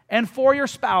with and for your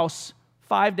spouse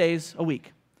 5 days a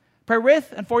week. Pray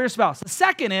with and for your spouse. The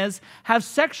second is have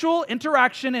sexual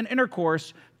interaction and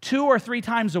intercourse 2 or 3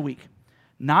 times a week.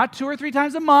 Not 2 or 3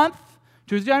 times a month,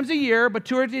 2 or 3 times a year, but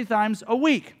 2 or 3 times a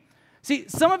week. See,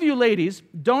 some of you ladies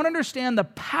don't understand the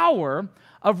power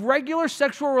of regular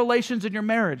sexual relations in your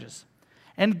marriages.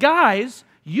 And guys,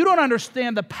 you don't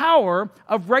understand the power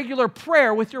of regular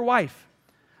prayer with your wife.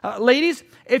 Ladies,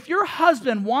 if your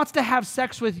husband wants to have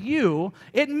sex with you,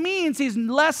 it means he's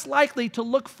less likely to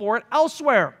look for it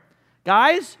elsewhere.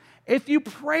 Guys, if you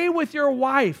pray with your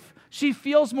wife, she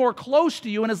feels more close to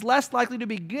you and is less likely to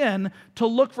begin to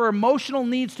look for emotional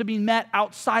needs to be met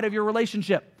outside of your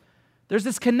relationship. There's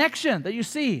this connection that you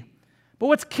see. But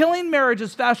what's killing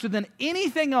marriages faster than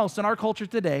anything else in our culture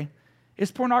today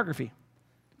is pornography.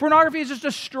 Pornography is just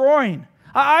destroying.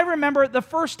 I remember the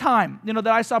first time, that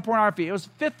I saw pornography. It was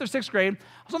 5th or 6th grade.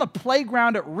 I was on the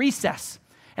playground at recess.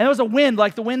 And there was a wind,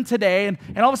 like the wind today, and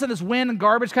all of a sudden this wind and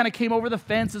garbage kind of came over the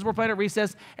fence as we're playing at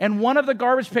recess, and one of the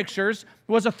garbage pictures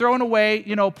was a thrown away,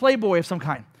 Playboy of some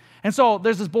kind. And so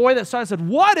there's this boy that saw it and said,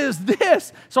 what is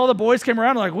this? So all the boys came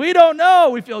around and like, we don't know.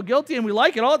 We feel guilty and we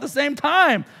like it all at the same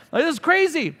time. Like, this is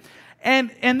crazy.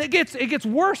 And it gets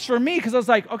worse for me because I was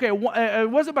like, okay, it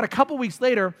was about a couple weeks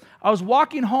later, I was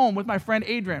walking home with my friend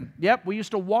Adrian. Yep, we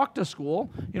used to walk to school,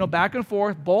 back and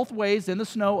forth, both ways in the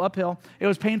snow, uphill. It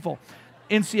was painful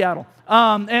in Seattle.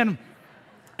 And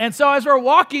so as we're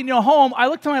walking home, I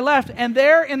look to my left, and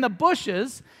there in the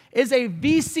bushes is a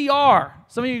VCR.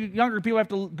 Some of you younger people have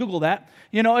to Google that.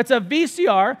 It's a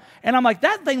VCR, and I'm like,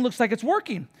 that thing looks like it's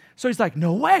working. So he's like,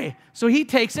 no way. So he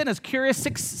takes it, as curious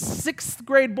sixth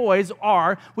grade boys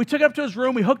are. We took it up to his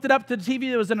room. We hooked it up to the TV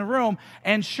that was in the room,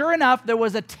 and sure enough, there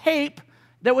was a tape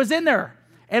that was in there,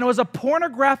 and it was a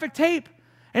pornographic tape.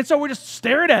 And so we just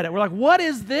stared at it. We're like, what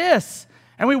is this?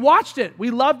 And we watched it. We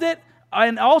loved it.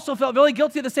 And also felt really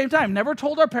guilty at the same time. Never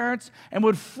told our parents, and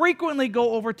would frequently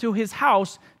go over to his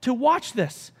house to watch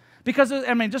this. Because,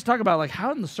 just talk about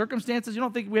how in the circumstances, you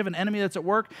don't think we have an enemy that's at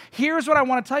work. Here's what I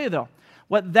want to tell you, though.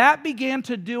 What that began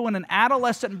to do in an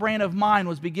adolescent brain of mine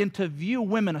was begin to view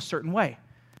women a certain way.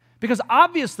 Because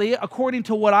obviously, according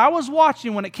to what I was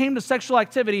watching when it came to sexual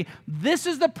activity, this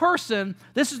is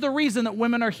the reason that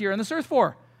women are here on this earth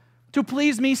for. To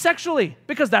please me sexually.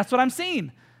 Because that's what I'm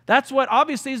seeing. That's what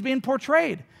obviously is being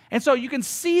portrayed. And so you can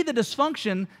see the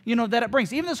dysfunction, that it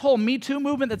brings. Even this whole Me Too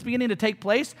movement that's beginning to take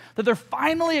place, that they're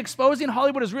finally exposing,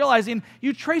 Hollywood is realizing,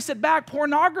 you trace it back,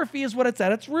 pornography is what it's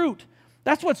at its root.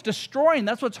 That's what's destroying,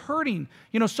 that's what's hurting,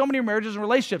 so many marriages and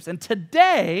relationships. And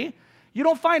today, you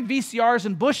don't find VCRs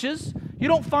in bushes. You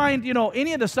don't find,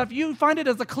 any of this stuff. You find it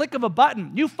as a click of a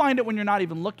button. You find it when you're not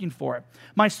even looking for it.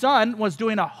 My son was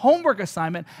doing a homework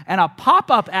assignment, and a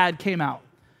pop-up ad came out.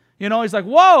 He's like,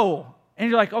 whoa. And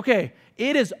you're like, okay,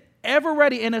 it is ever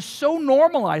ready and is so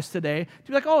normalized today to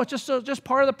be like, oh, it's just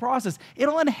part of the process.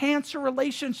 It'll enhance your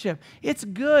relationship. It's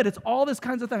good. It's all this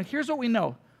kinds of things. Here's what we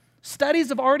know. Studies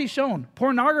have already shown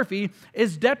pornography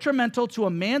is detrimental to a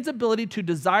man's ability to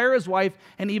desire his wife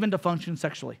and even to function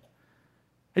sexually.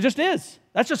 It just is.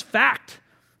 That's just fact.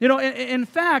 In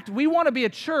fact, we want to be a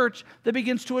church that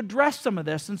begins to address some of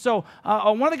this. And so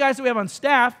one of the guys that we have on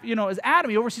staff, is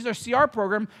Adam. He oversees our CR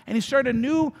program, and he started a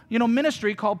new,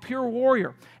 ministry called Pure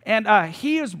Warrior. And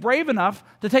he is brave enough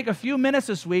to take a few minutes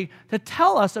this week to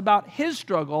tell us about his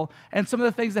struggle and some of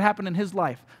the things that happened in his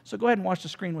life. So go ahead and watch the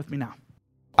screen with me now.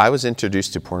 I was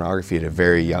introduced to pornography at a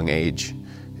very young age.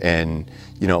 And,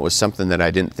 it was something that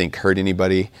I didn't think hurt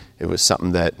anybody. It was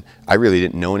something that I really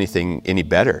didn't know anything any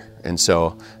better. And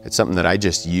so it's something that I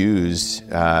just used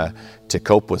to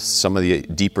cope with some of the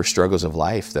deeper struggles of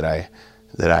life that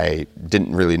I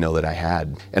didn't really know that I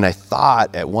had. And I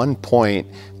thought at one point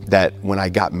that when I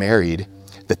got married,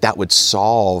 that would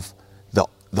solve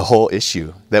the whole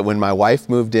issue. That when my wife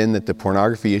moved in, that the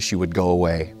pornography issue would go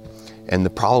away. And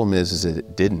the problem is that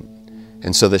it didn't.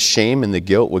 And so the shame and the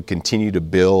guilt would continue to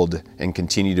build and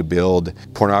continue to build.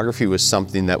 Pornography was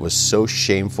something that was so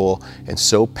shameful and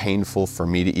so painful for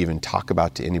me to even talk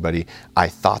about to anybody. I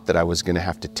thought that I was going to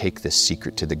have to take this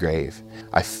secret to the grave.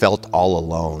 I felt all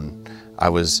alone. I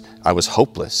was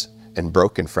hopeless and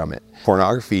broken from it.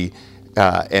 Pornography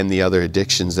and the other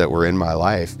addictions that were in my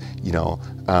life,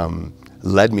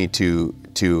 led me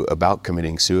to about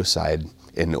committing suicide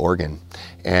in Oregon.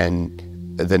 And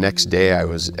the next day I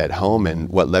was at home, and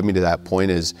what led me to that point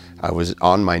is I was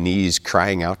on my knees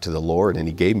crying out to the Lord, and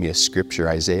he gave me a scripture,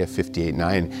 Isaiah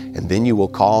 58:9, and then you will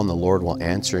call and the Lord will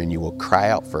answer, and you will cry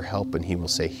out for help and he will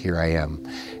say, here I am.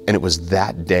 And it was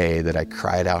that day that I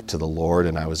cried out to the Lord,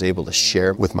 and I was able to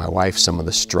share with my wife some of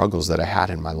the struggles that I had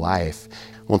in my life.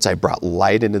 Once I brought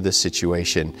light into this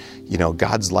situation,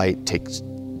 God's light takes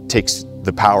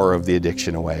the power of the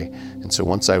addiction away. And so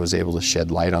once I was able to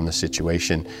shed light on the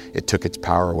situation, it took its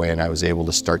power away, and I was able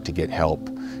to start to get help.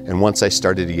 And once I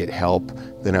started to get help,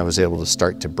 then I was able to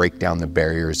start to break down the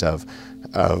barriers of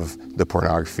the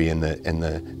pornography and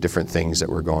the different things that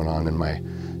were going on in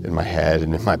my head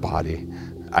and in my body.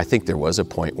 I think there was a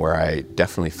point where I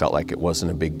definitely felt like it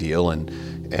wasn't a big deal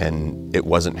and it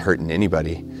wasn't hurting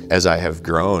anybody. As I have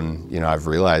grown, I've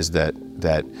realized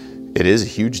that it is a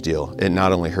huge deal. It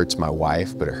not only hurts my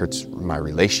wife, but it hurts my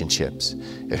relationships.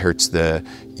 It hurts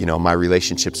my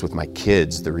relationships with my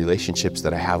kids, the relationships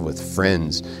that I have with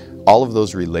friends. All of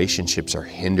those relationships are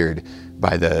hindered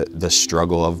by the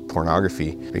struggle of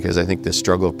pornography, because I think the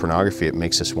struggle of pornography, it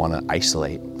makes us want to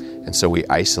isolate. And so we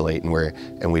isolate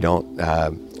and we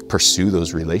don't pursue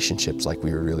those relationships like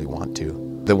we really want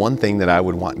to. The one thing that I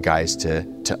would want guys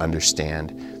to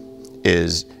understand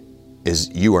is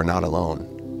you are not alone.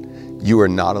 You are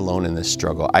not alone in this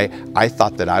struggle. I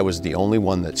thought that I was the only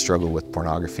one that struggled with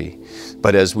pornography.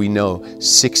 But as we know,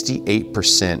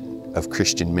 68% of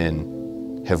Christian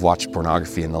men have watched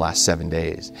pornography in the last 7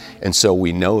 days. And so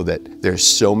we know that there's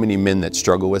so many men that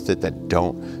struggle with it that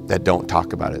don't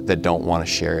talk about it, that don't want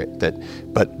to share it.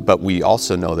 But we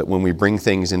also know that when we bring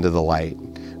things into the light,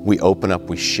 we open up,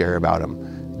 we share about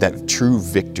them, that true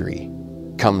victory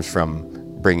comes from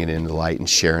bringing it into the light and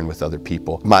sharing with other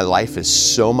people. My life is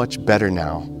so much better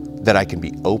now that I can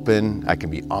be open, I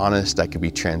can be honest, I can be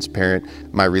transparent.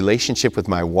 My relationship with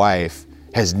my wife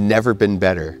has never been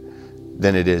better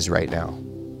than it is right now.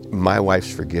 My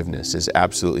wife's forgiveness is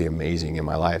absolutely amazing in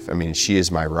my life. I mean, she is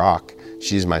my rock.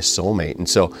 She is my soulmate. And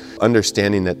so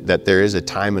understanding that there is a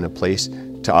time and a place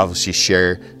to obviously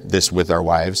share this with our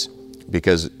wives,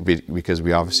 because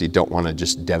we obviously don't want to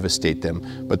just devastate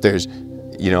them. But there's,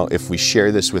 if we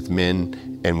share this with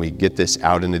men and we get this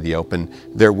out into the open,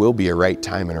 there will be a right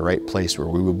time and a right place where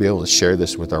we will be able to share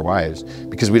this with our wives,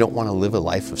 because we don't want to live a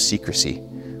life of secrecy.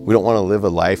 We don't want to live a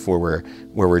life where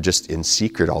we're just in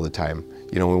secret all the time.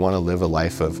 We want to live a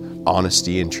life of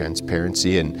honesty and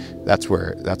transparency, and that's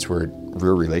where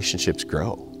real relationships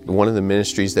grow. One of the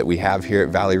ministries that we have here at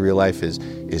Valley Real Life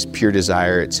is Pure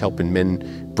Desire. It's helping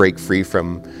men break free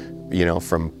from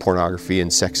pornography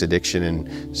and sex addiction.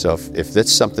 And so if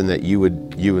that's something that you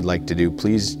would like to do,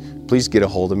 please get a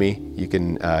hold of me. You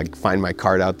can find my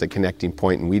card out at the connecting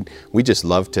point, and we just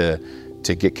love to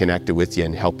get connected with you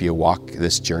and help you walk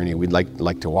this journey. We'd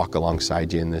like to walk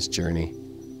alongside you in this journey.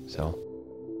 So.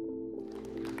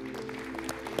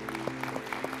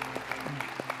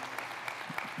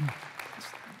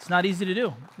 It's not easy to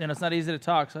do. It's not easy to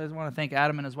talk. So I just want to thank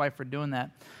Adam and his wife for doing that.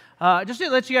 Just to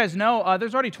let you guys know,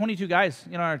 there's already 22 guys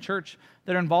in our church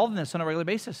that are involved in this on a regular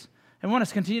basis. And we want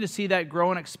to continue to see that grow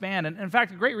and expand. And in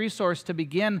fact, a great resource to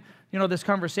begin, this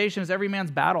conversation is Every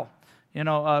Man's Battle, Stephen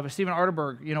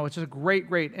Arterburg, which is a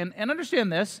great. And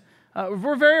understand this,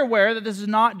 we're very aware that this is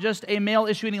not just a male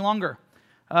issue any longer.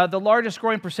 The largest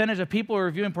growing percentage of people who are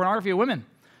reviewing pornography are women.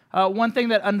 One thing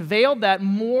that unveiled that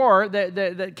more,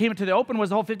 that came into the open, was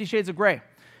the whole 50 Shades of Grey.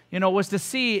 Was to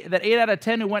see that 8 out of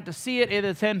 10 who went to see it, 8 out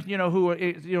of 10,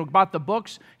 who bought the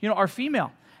books, are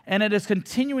female. And it is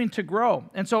continuing to grow.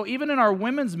 And so even in our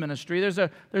women's ministry, there's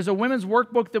a women's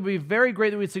workbook that would be very great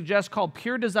that we'd suggest called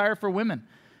Pure Desire for Women.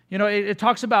 It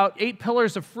talks about 8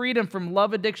 pillars of freedom from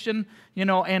love addiction,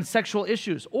 and sexual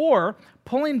issues, or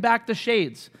pulling back the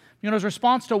shades. As a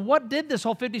response to what did this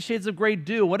whole 50 Shades of Grey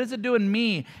do? What does it do in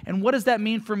me? And what does that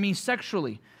mean for me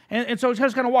sexually? And so it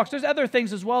just kind of walks. There's other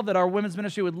things as well that our women's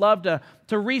ministry would love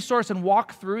to resource and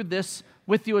walk through this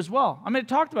with you as well. I mean, it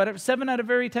talked about it. 7 out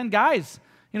of every 10 guys,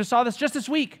 saw this just this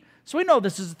week. So we know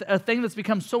this is a thing that's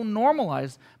become so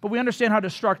normalized, but we understand how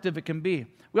destructive it can be.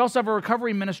 We also have a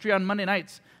recovery ministry on Monday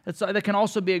nights that can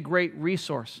also be a great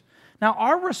resource. Now,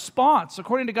 our response,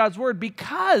 according to God's word,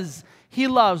 because He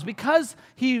loves, because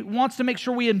He wants to make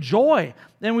sure we enjoy,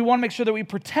 then we want to make sure that we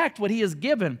protect what He has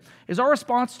given, is our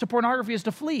response to pornography is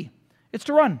to flee. It's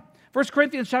to run. 1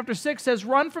 Corinthians chapter 6 says,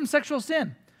 run from sexual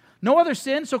sin. No other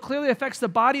sin so clearly affects the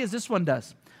body as this one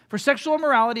does. For sexual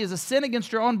immorality is a sin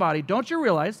against your own body. Don't you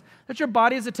realize that your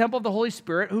body is a temple of the Holy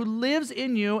Spirit who lives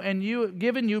in you and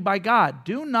given you by God?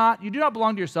 You do not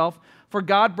belong to yourself, for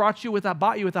God bought you with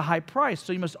a high price,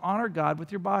 so you must honor God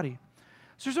with your body.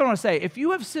 So here's what I want to say. If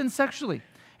you have sinned sexually,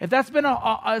 if that's been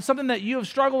something that you have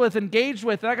struggled with, engaged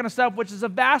with, that kind of stuff, which is a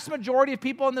vast majority of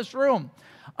people in this room,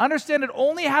 understand it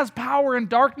only has power in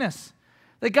darkness.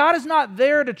 That God is not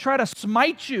there to try to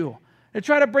smite you, to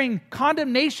try to bring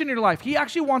condemnation in your life. He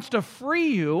actually wants to free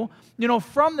you,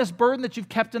 from this burden that you've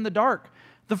kept in the dark.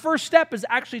 The first step is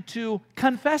actually to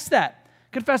confess that.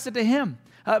 Confess it to Him.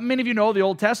 Many of you know the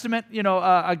Old Testament,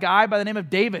 a guy by the name of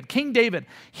David, King David.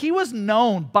 He was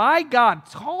known by God,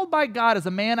 called by God as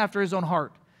a man after His own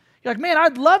heart. You're like, man,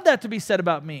 I'd love that to be said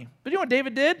about me. But you know what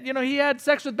David did? He had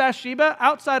sex with Bathsheba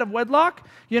outside of wedlock,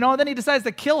 and then he decides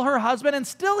to kill her husband, and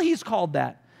still he's called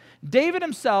that. David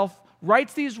himself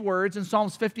writes these words in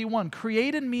Psalms 51,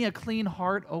 create in me a clean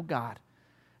heart, O God,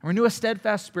 and renew a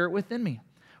steadfast spirit within me.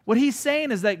 What he's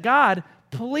saying is that God,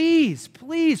 please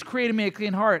create in me a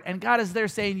clean heart. And God is there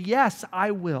saying, yes,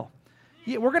 I will.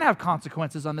 Yeah, we're going to have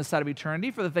consequences on this side of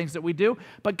eternity for the things that we do,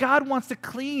 but God wants to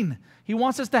clean. He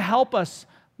wants us to help us.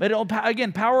 But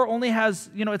again, power only has,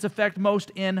 its effect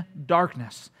most in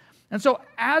darkness. And so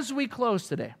as we close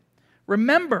today,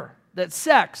 remember that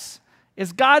sex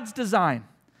is God's design.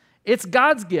 It's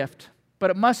God's gift,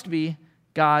 but it must be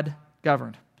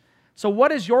God-governed. So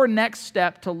what is your next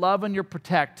step to love and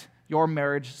protect your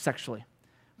marriage sexually?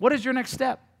 What is your next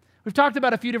step? We've talked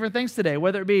about a few different things today,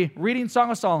 whether it be reading Song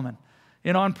of Solomon,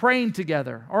 and praying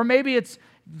together, or maybe it's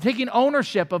taking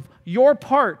ownership of your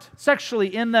part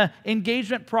sexually in the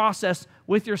engagement process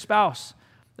with your spouse.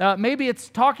 Maybe it's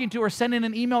talking to or sending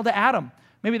an email to Adam.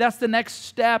 Maybe that's the next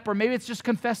step, or maybe it's just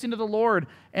confessing to the Lord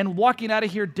and walking out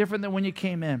of here different than when you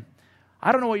came in.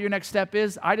 I don't know what your next step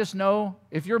is. I just know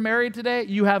if you're married today,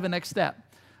 you have a next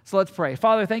step. So let's pray.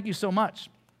 Father, thank you so much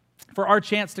for our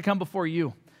chance to come before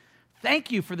you.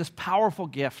 Thank you for this powerful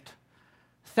gift.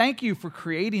 Thank you for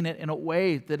creating it in a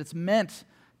way that it's meant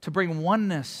to bring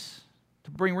oneness, to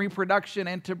bring reproduction,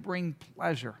 and to bring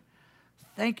pleasure.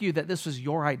 Thank you that this was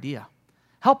your idea.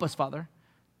 Help us, Father,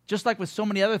 just like with so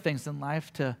many other things in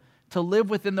life, to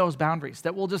live within those boundaries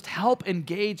that will just help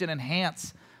engage and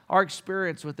enhance our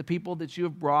experience with the people that you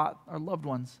have brought, our loved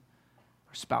ones,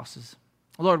 our spouses.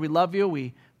 Lord, we love you.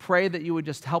 We pray that you would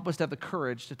just help us to have the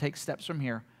courage to take steps from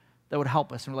here that would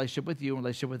help us in relationship with you and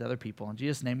relationship with other people. In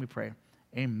Jesus' name we pray.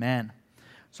 Amen.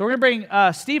 So we're going to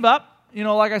bring Steve up,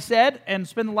 like I said, and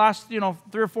spend the last, 3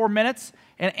 or 4 minutes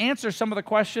and answer some of the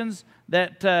questions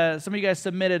that some of you guys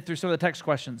submitted through some of the text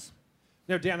questions.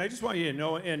 Now, Dan, I just want you to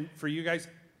know, and for you guys,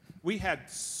 we had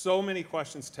so many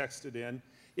questions texted in.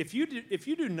 If you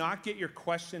do not get your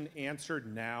question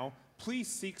answered now, please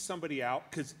seek somebody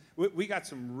out, because we got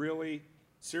some really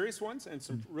serious ones and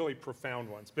some really profound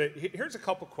ones. But here's a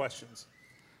couple questions.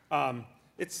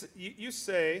 You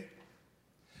say,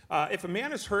 if a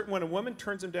man is hurt when a woman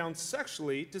turns him down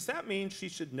sexually, does that mean she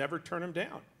should never turn him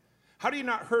down? How do you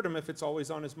not hurt him if it's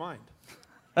always on his mind?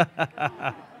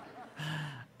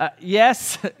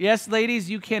 Yes, ladies,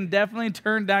 you can definitely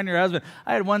turn down your husband.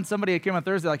 I had somebody that came on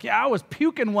Thursday like, I was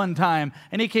puking one time.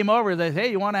 And he came over and said, hey,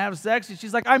 you want to have sex? And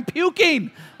she's like, I'm puking.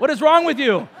 What is wrong with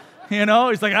you?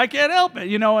 He's like, I can't help it,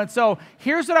 And so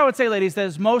here's what I would say, ladies, that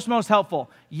is most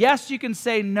helpful. Yes, you can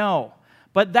say no,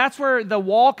 but that's where the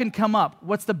wall can come up.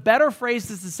 What's the better phrase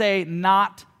is to say,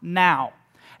 not now.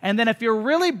 And then if you're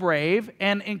really brave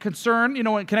and concerned,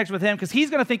 in connection with him, because he's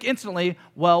going to think instantly,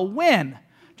 well, when?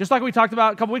 Just like we talked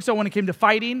about a couple weeks ago when it came to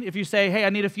fighting, if you say, hey, I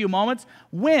need a few moments,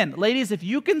 when? Ladies, if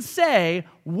you can say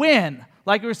when,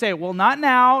 like we were saying, well, not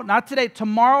now, not today,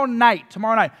 tomorrow night. Do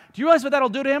you realize what that'll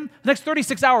do to him? The next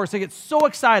 36 hours, he gets so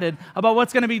excited about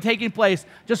what's going to be taking place.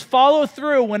 Just follow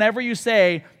through whenever you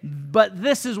say, but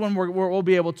this is when we'll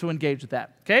be able to engage with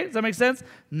that. Okay? Does that make sense?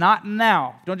 Not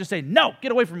now. Don't just say, no,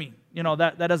 get away from me.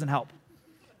 That doesn't help.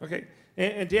 Okay.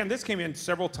 And Dan, this came in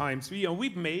several times.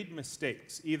 We've made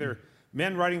mistakes, either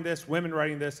men writing this, women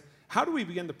writing this. How do we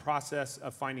begin the process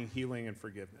of finding healing and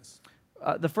forgiveness?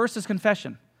 The first is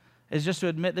confession. Is just to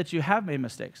admit that you have made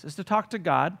mistakes. Is to talk to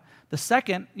God. The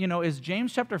second, is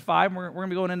James chapter 5. We're going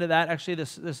to be going into that actually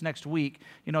this next week,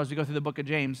 as we go through the book of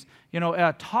James.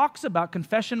 Talks about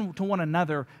confession to one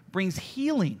another brings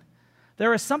healing.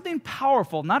 There is something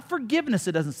powerful, not forgiveness,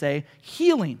 it doesn't say,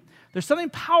 healing. There's something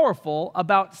powerful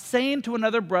about saying to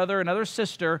another brother, another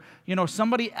sister,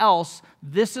 somebody else,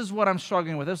 this is what I'm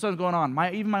struggling with. This is what's going on,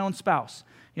 even my own spouse.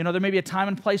 There may be a time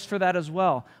and place for that as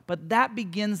well. But that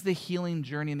begins the healing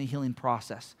journey and the healing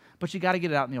process. But you got to get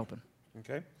it out in the open.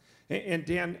 Okay. And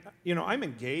Dan, I'm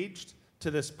engaged to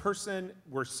this person.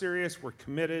 We're serious. We're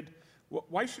committed.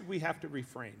 Why should we have to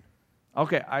refrain?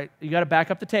 Okay. You got to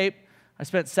back up the tape. I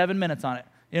spent 7 minutes on it.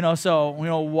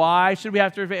 Why should we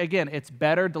have to refrain? Again, it's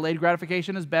better. Delayed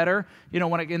gratification is better.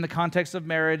 In the context of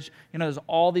marriage, there's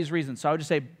all these reasons. So I would just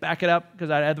say back it up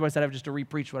because otherwise I'd have just to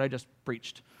re-preach what I just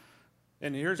preached.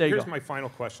 And here's my final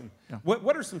question. Yeah.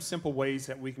 What are some simple ways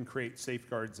that we can create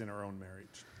safeguards in our own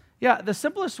marriage? Yeah, the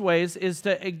simplest ways is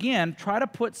to, again, try to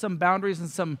put some boundaries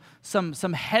and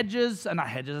some hedges, not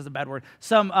hedges is a bad word,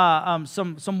 some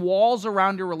walls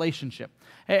around your relationship.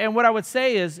 And what I would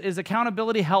say is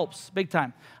accountability helps big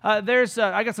time. I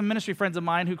got some ministry friends of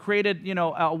mine who created,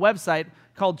 a website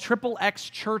called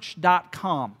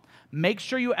XXXchurch.com. Make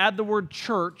sure you add the word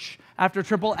church after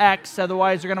XXX,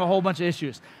 otherwise you're going to have a whole bunch of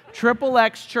issues.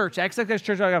 XXX Church,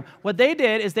 XXXchurch.com. What they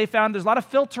did is they found there's a lot of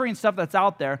filtering stuff that's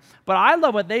out there, but I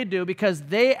love what they do because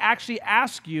they actually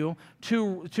ask you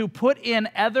to put in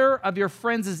other of your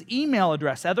friends' email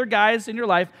address, other guys in your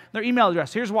life, their email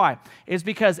address. Here's why. It's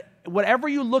because whatever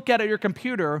you look at your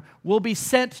computer will be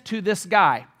sent to this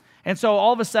guy. And so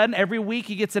all of a sudden, every week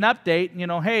he gets an update.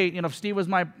 Hey, if Steve was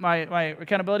my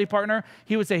accountability partner,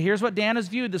 he would say, here's what Dan has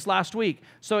viewed this last week.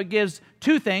 So it gives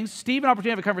two things. Steve an opportunity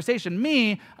to have a conversation.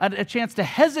 Me, a chance to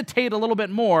hesitate a little bit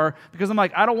more because I'm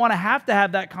like, I don't want to have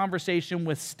that conversation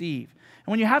with Steve.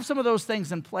 And when you have some of those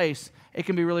things in place, it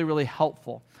can be really, really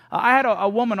helpful. I had a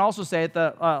woman also say at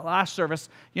the last service,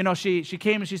 she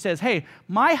came and she says, hey,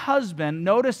 my husband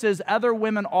notices other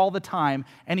women all the time,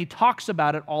 and he talks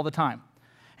about it all the time.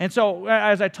 And so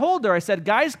as I told her, I said,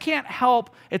 guys can't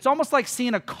help. It's almost like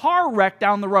seeing a car wreck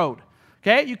down the road,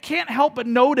 okay? You can't help but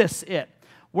notice it.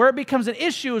 Where it becomes an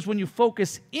issue is when you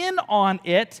focus in on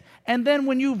it, and then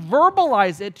when you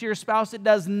verbalize it to your spouse, it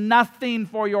does nothing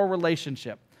for your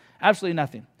relationship. Absolutely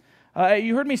nothing.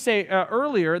 You heard me say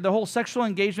earlier, the whole sexual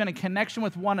engagement and connection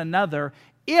with one another,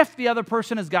 if the other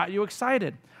person has got you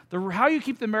excited. How you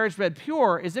keep the marriage bed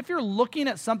pure is if you're looking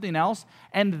at something else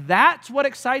and that's what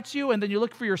excites you, and then you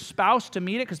look for your spouse to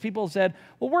meet it, because people have said,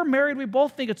 well, we're married, we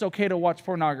both think it's okay to watch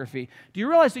pornography. Do you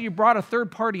realize that you brought a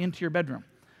third party into your bedroom?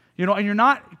 And you're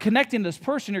not connecting to this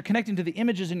person, you're connecting to the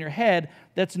images in your head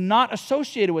that's not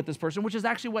associated with this person, which is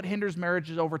actually what hinders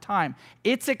marriages over time.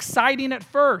 It's exciting at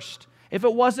first. If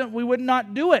it wasn't, we would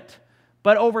not do it.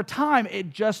 But over time, it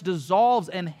just dissolves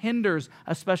and hinders,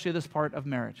 especially this part of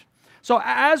marriage. So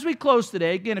as we close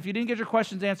today, again, if you didn't get your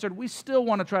questions answered, we still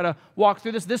want to try to walk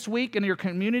through this week in your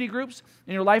community groups,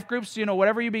 in your life groups,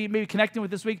 whatever you be maybe connecting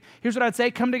with this week. Here's what I'd say.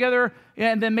 Come together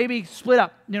and then maybe split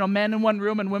up, men in one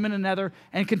room and women in another,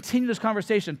 and continue this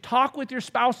conversation. Talk with your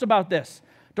spouse about this.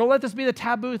 Don't let this be the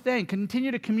taboo thing.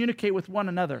 Continue to communicate with one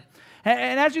another.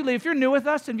 And as you leave, if you're new with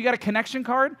us and you got a connection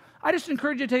card, I just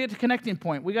encourage you to take it to Connecting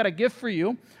Point. We got a gift for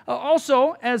you.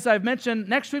 Also, as I've mentioned,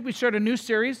 next week we start a new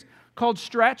series called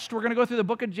Stretched. We're going to go through the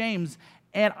book of James.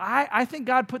 And I think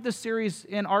God put this series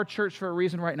in our church for a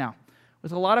reason right now.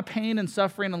 With a lot of pain and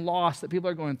suffering and loss that people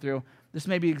are going through, this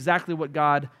may be exactly what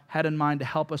God had in mind to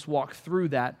help us walk through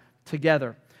that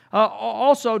together.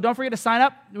 Also, don't forget to sign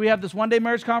up. We have this one-day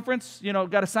marriage conference.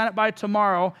 Got to sign up by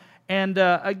tomorrow. And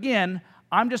again,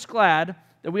 I'm just glad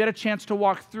that we had a chance to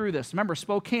walk through this. Remember,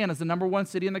 Spokane is the #1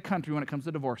 city in the country when it comes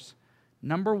to divorce.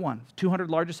 #1, 200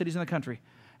 largest cities in the country.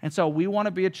 And so we want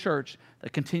to be a church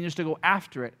that continues to go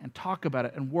after it and talk about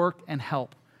it and work and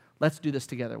help. Let's do this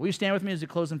together. Will you stand with me as we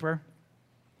close in prayer?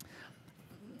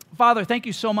 Father, thank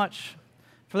you so much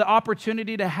for the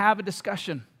opportunity to have a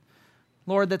discussion,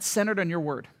 Lord, that's centered on your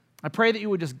word. I pray that you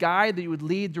would just guide, that you would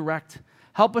lead, direct.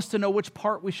 Help us to know which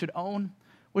part we should own,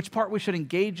 which part we should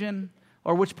engage in,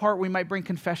 or which part we might bring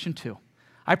confession to.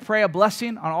 I pray a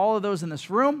blessing on all of those in this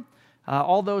room,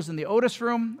 all those in the Otis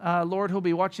room, Lord, who'll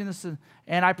be watching this.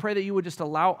 And I pray that you would just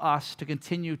allow us to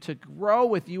continue to grow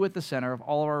with you at the center of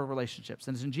all of our relationships.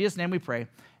 And it's in Jesus' name we pray,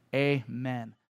 amen.